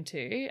spoken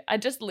to. I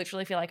just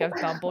literally feel like I've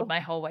bumbled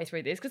my whole way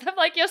through this because I'm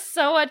like, you're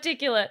so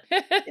articulate.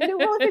 Well,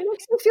 if it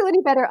makes you feel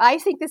any better, I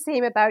think the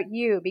same about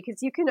you, because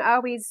you can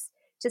always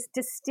just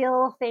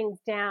distill things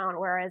down,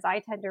 whereas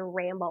I tend to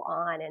ramble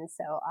on. And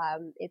so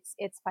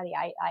it's funny.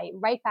 I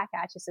write back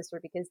at you, sister,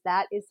 because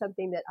that is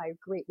something that I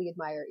greatly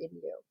admire in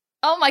you.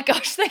 Oh my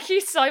gosh, thank you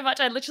so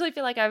much. I literally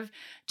feel like I've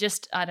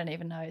just, I don't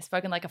even know,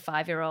 spoken like a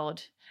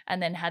 5-year-old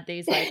and then had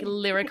these like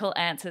lyrical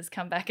answers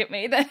come back at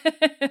me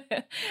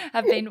that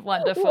have been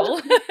wonderful.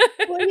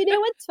 Well, you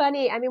know what's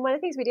funny? I mean, one of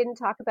the things we didn't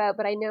talk about,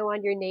 but I know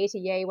on your Nay to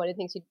Yay, one of the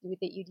things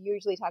that you'd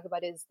usually talk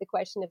about is the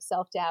question of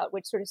self-doubt,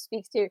 which sort of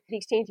speaks to the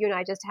exchange you and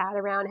I just had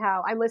around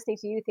how I'm listening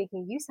to you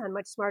thinking you sound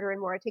much smarter and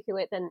more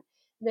articulate than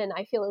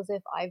I feel as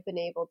if I've been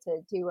able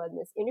to do on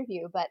this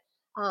interview. But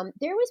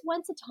there was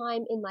once a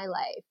time in my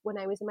life when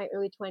I was in my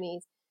early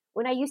 20s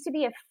when I used to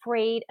be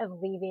afraid of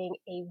leaving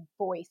a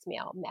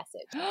voicemail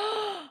message.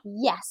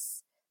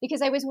 Yes,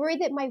 because I was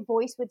worried that my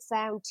voice would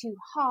sound too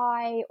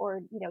high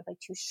or, like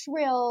too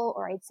shrill,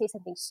 or I'd say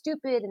something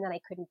stupid and then I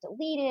couldn't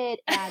delete it.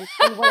 And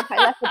what if I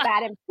left a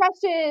bad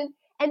impression?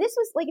 And this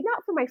was like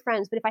not for my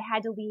friends, but if I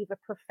had to leave a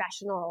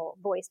professional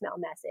voicemail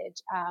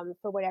message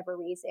for whatever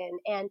reason.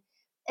 And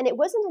it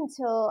wasn't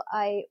until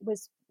I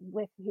was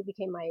with who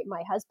became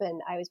my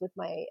husband. I was with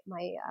my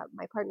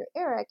partner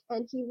Eric,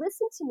 and he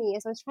listened to me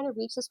as I was trying to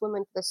reach this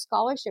woman for the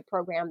scholarship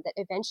program that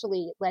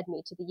eventually led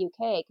me to the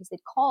UK, because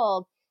they'd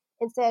called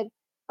and said,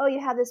 "Oh, you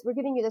have this. We're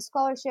giving you the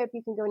scholarship.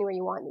 You can go anywhere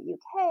you want in the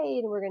UK,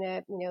 and we're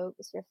gonna,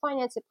 sort of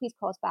finance it. Please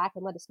call us back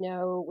and let us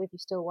know if you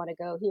still want to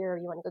go here or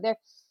you want to go there."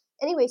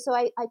 Anyway, so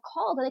I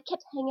called and I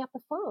kept hanging up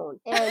the phone,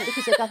 and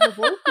because I got the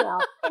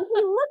voicemail, and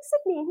he looks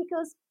at me and he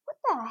goes, "What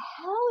the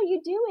hell are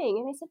you doing?"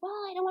 And I said, "Well,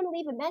 I don't want to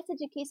leave a message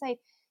in case I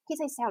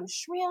sound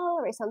shrill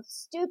or I sound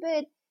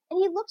stupid." And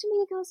he looked at me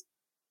and he goes,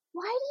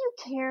 "Why do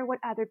you care what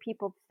other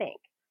people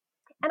think?"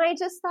 And I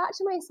just thought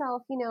to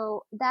myself,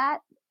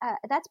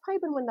 that's probably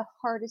been one of the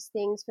hardest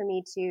things for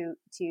me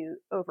to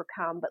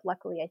overcome. But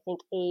luckily, I think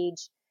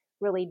age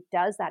really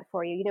does that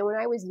for you. When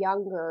I was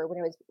younger, when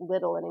I was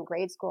little and in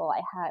grade school,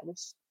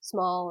 was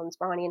small and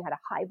scrawny and had a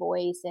high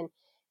voice and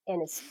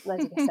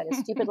like I said, a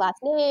stupid last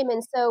name.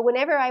 And so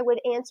whenever I would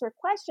answer a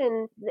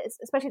question,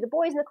 especially the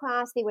boys in the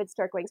class, they would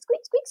start going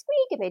squeak, squeak,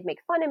 squeak, and they'd make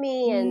fun of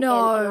me. And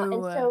No.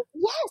 so,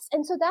 yes.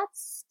 And so that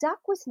stuck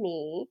with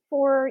me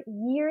for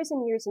years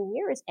and years and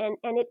years. And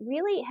it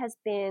really has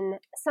been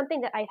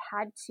something that I've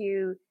had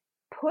to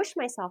push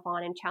myself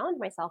on and challenge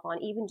myself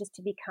on, even just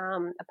to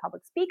become a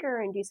public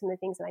speaker and do some of the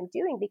things that I'm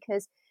doing,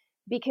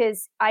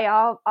 because I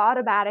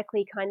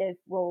automatically kind of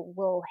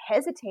will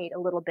hesitate a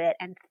little bit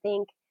and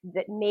think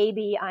that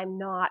maybe I'm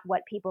not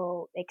what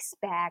people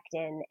expect,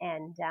 and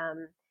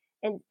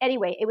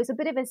anyway, it was a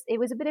bit of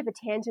a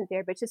tangent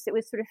there, but just it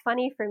was sort of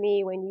funny for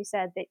me when you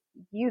said that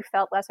you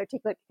felt less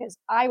articulate, because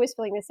I was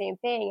feeling the same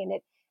thing,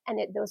 and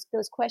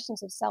those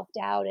questions of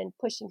self-doubt and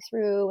pushing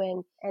through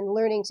and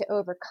learning to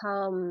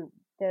overcome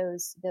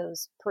those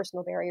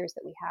personal barriers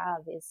that we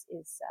have is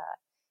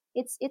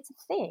it's a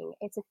thing.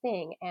 It's a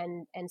thing,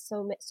 and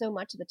so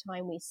much of the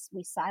time we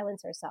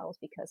silence ourselves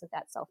because of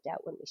that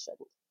self-doubt when we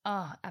shouldn't.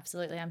 Oh,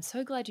 absolutely. I'm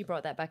so glad you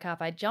brought that back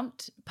up. I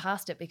jumped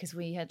past it because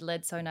we had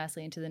led so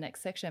nicely into the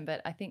next section,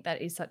 but I think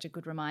that is such a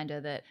good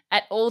reminder that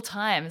at all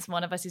times,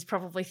 one of us is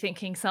probably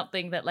thinking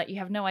something that like you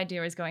have no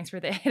idea is going through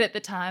their head at the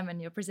time,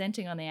 and you're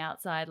presenting on the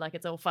outside like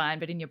it's all fine,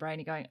 but in your brain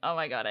you're going, oh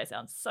my God, I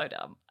sound so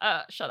dumb.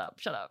 Shut up.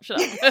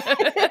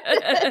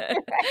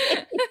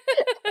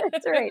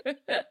 That's right.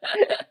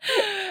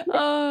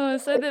 Oh,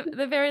 so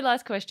the very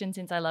last question,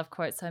 since I love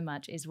quotes so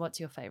much, is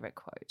what's your favorite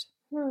quote?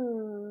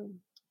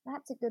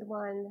 That's a good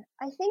one.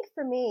 I think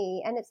for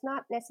me, and it's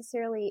not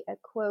necessarily a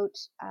quote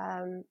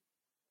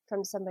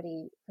from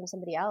somebody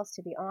else,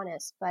 to be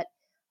honest, but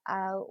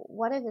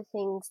one of the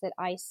things that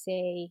I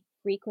say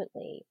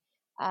frequently,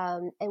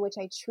 and which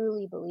I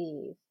truly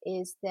believe,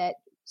 is that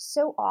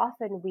so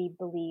often we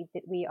believe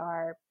that we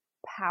are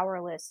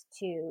powerless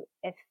to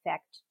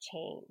affect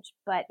change,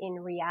 but in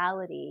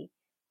reality,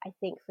 I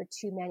think for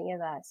too many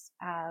of us,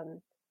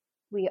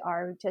 we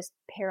are just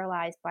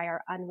paralyzed by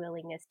our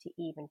unwillingness to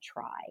even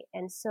try.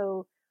 And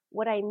so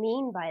what I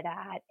mean by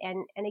that,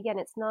 and again,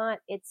 it's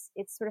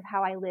sort of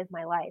how I live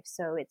my life.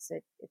 So it's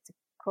a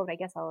quote I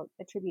guess I'll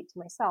attribute to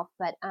myself,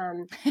 but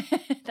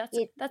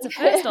that's a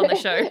first on the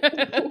show.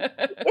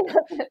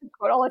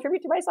 Quote I'll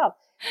attribute to myself.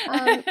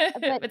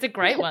 But it's a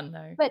great one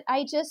though. But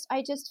I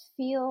just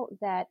feel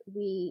that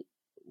we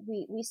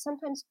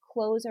sometimes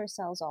close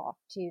ourselves off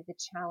to the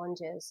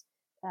challenges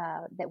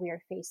that we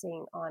are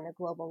facing on a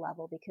global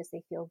level because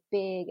they feel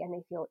big and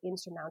they feel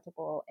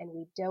insurmountable and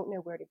we don't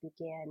know where to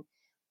begin.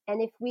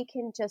 And if we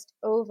can just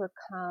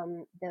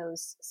overcome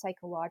those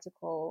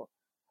psychological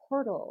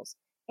hurdles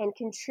and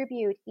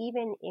contribute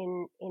even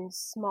in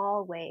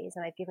small ways,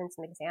 and I've given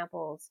some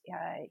examples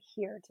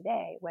here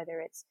today, whether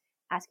it's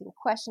asking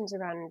questions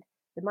around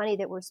the money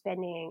that we're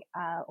spending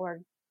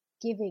or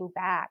giving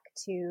back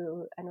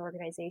to an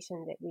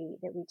organization that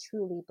we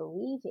truly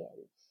believe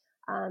in.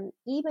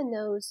 Even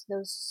those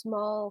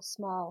small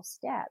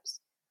steps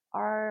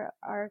are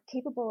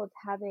capable of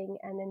having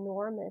an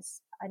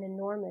enormous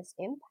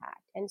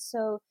impact. And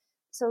so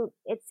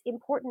it's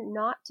important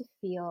not to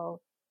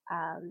feel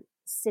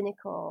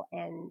cynical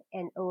and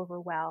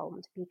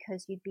overwhelmed,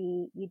 because you'd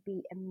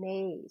be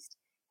amazed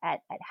at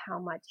how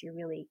much you're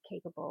really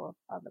capable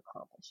of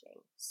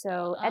accomplishing.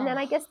 So, and then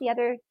I guess the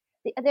other,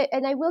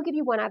 and I will give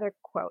you one other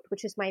quote,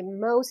 which is my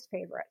most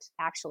favorite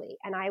actually,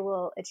 and I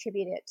will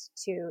attribute it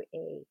to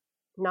a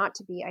not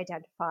to be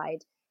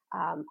identified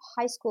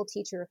high school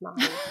teacher of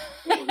mine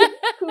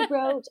who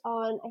wrote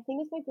on, I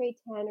think it's my grade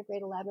 10 or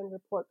grade 11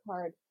 report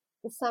card.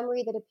 The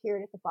summary that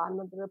appeared at the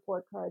bottom of the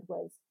report card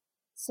was,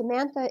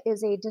 Samantha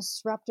is a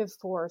disruptive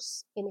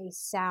force in a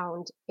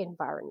sound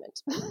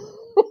environment.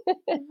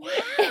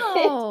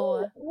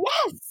 Wow.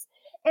 Yes.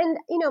 And,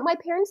 my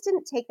parents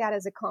didn't take that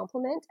as a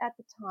compliment at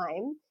the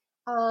time.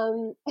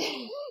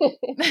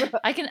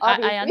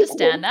 I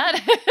understand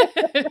that.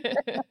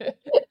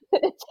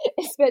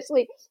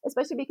 especially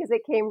because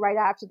it came right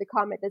after the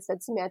comment that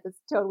said Samantha's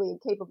totally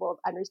incapable of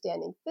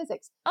understanding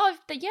physics. Oh,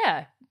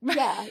 yeah.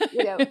 Yeah,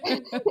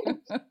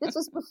 this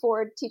was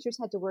before teachers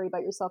had to worry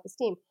about your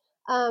self-esteem.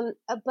 But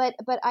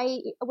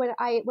when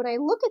I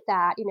look at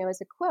that,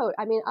 as a quote,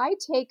 I mean, I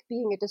take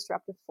being a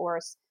disruptive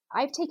force,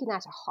 I've taken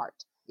that to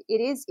heart.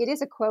 It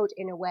is a quote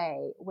in a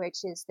way,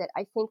 which is that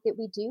I think that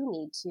we do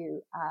need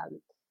to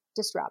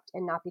disrupt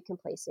and not be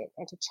complacent,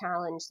 and to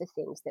challenge the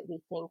things that we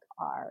think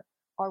are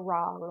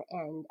wrong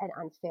and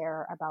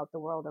unfair about the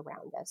world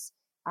around us,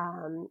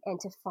 and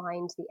to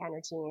find the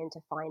energy and to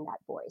find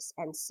that voice.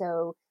 And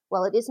so,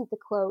 while it isn't the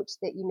quote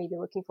that you may be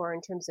looking for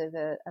in terms of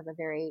a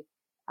very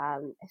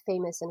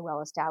famous and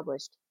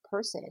well-established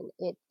person,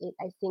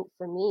 I think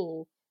for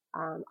me,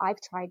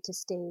 I've tried to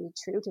stay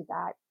true to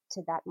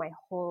that my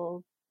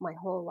whole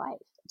life,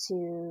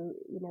 to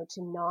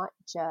not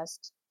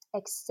just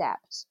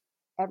accept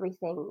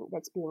everything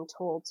that's being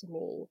told to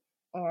me,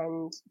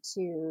 and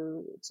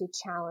to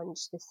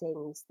challenge the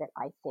things that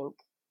I think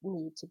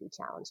need to be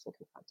challenged and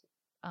confronted.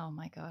 Oh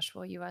my gosh.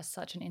 Well, you are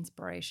such an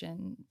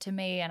inspiration to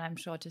me, and I'm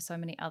sure to so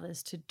many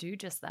others, to do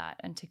just that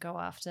and to go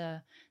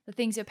after the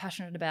things you're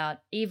passionate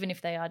about, even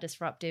if they are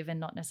disruptive and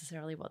not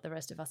necessarily what the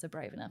rest of us are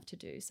brave enough to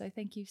do. So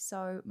thank you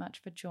so much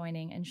for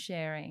joining and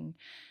sharing.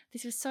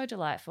 This was so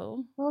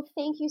delightful. Well,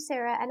 thank you,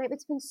 Sarah. And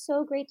it's been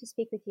so great to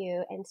speak with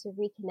you and to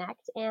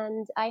reconnect.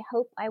 And I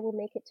hope I will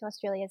make it to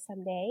Australia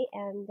someday,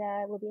 and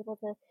we'll be able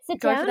to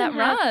sit go down for that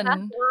and have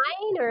run.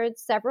 Wine or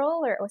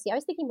several, or I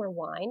was thinking more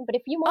wine. But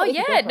if you want,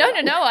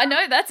 No, I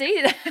know that's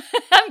easy.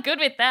 I'm good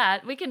with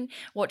that. We can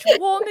watch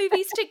war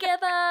movies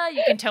together.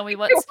 You can tell me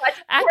what's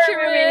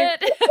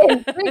accurate.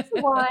 And drink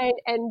some wine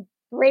and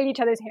braid each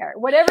other's hair.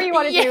 Whatever you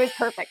want to do is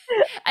perfect.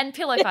 And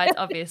pillow fights,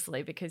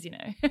 obviously, because,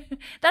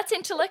 that's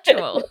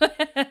intellectual.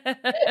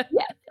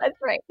 Yes, That's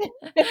right.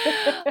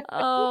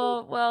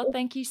 Oh, well,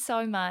 thank you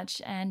so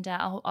much. And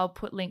I'll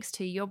put links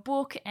to your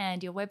book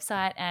and your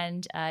website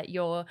and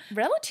your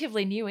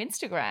relatively new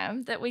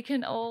Instagram that we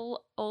can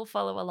all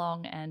follow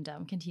along and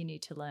continue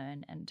to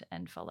learn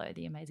and follow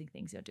the amazing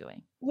things you're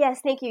doing. Yes,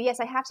 thank you. Yes,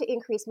 I have to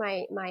increase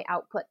my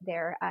output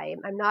there.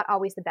 I'm not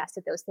always the best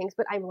at those things,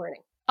 but I'm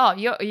learning. Oh,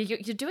 you're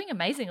doing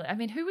amazingly. I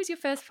mean, who was your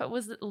first?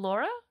 Was it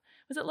Laura?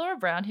 Was it Laura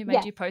Brown who made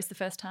Yes, you post the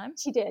first time?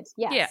 she did.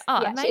 Yes. Yeah.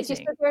 Oh, Yeah. She amazing.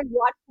 stood there and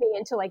watched me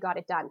until I got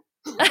it done.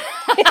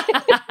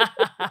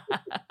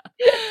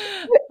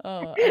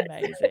 Oh,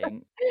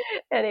 amazing.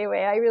 Anyway,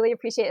 I really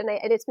appreciate it.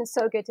 And it's been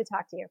so good to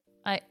talk to you.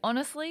 I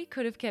honestly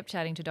could have kept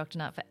chatting to Dr.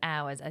 Nutt for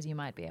hours, as you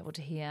might be able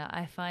to hear.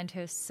 I find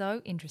her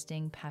so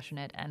interesting,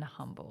 passionate, and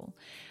humble.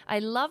 I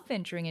love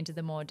venturing into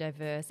the more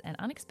diverse and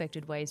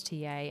unexpected ways TA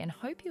and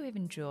hope you have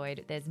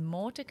enjoyed. There's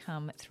more to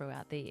come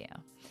throughout the year.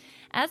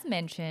 As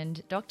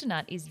mentioned, Dr.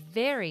 Nutt is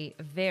very,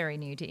 very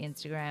new to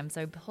Instagram,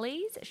 so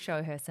please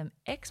show her some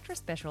extra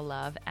special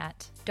love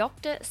at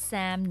Dr.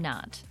 Sam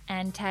Nutt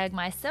and tag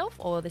myself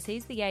or the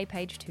Seize the Yay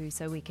page too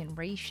so we can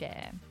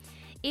reshare.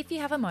 If you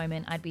have a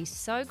moment, I'd be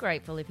so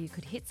grateful if you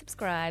could hit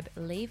subscribe,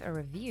 leave a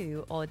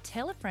review, or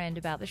tell a friend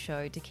about the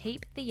show to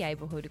keep the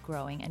Yayborhood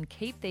growing and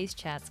keep these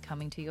chats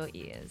coming to your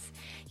ears.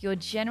 Your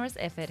generous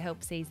effort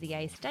helps Seize the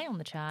Yay stay on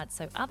the charts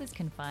so others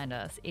can find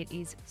us. It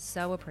is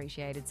so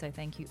appreciated, so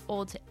thank you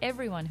all to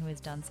everyone who has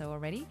done so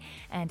already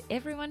and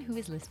everyone who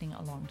is listening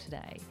along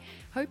today.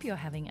 Hope you're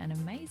having an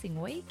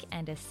amazing week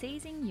and are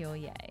seizing your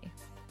yay.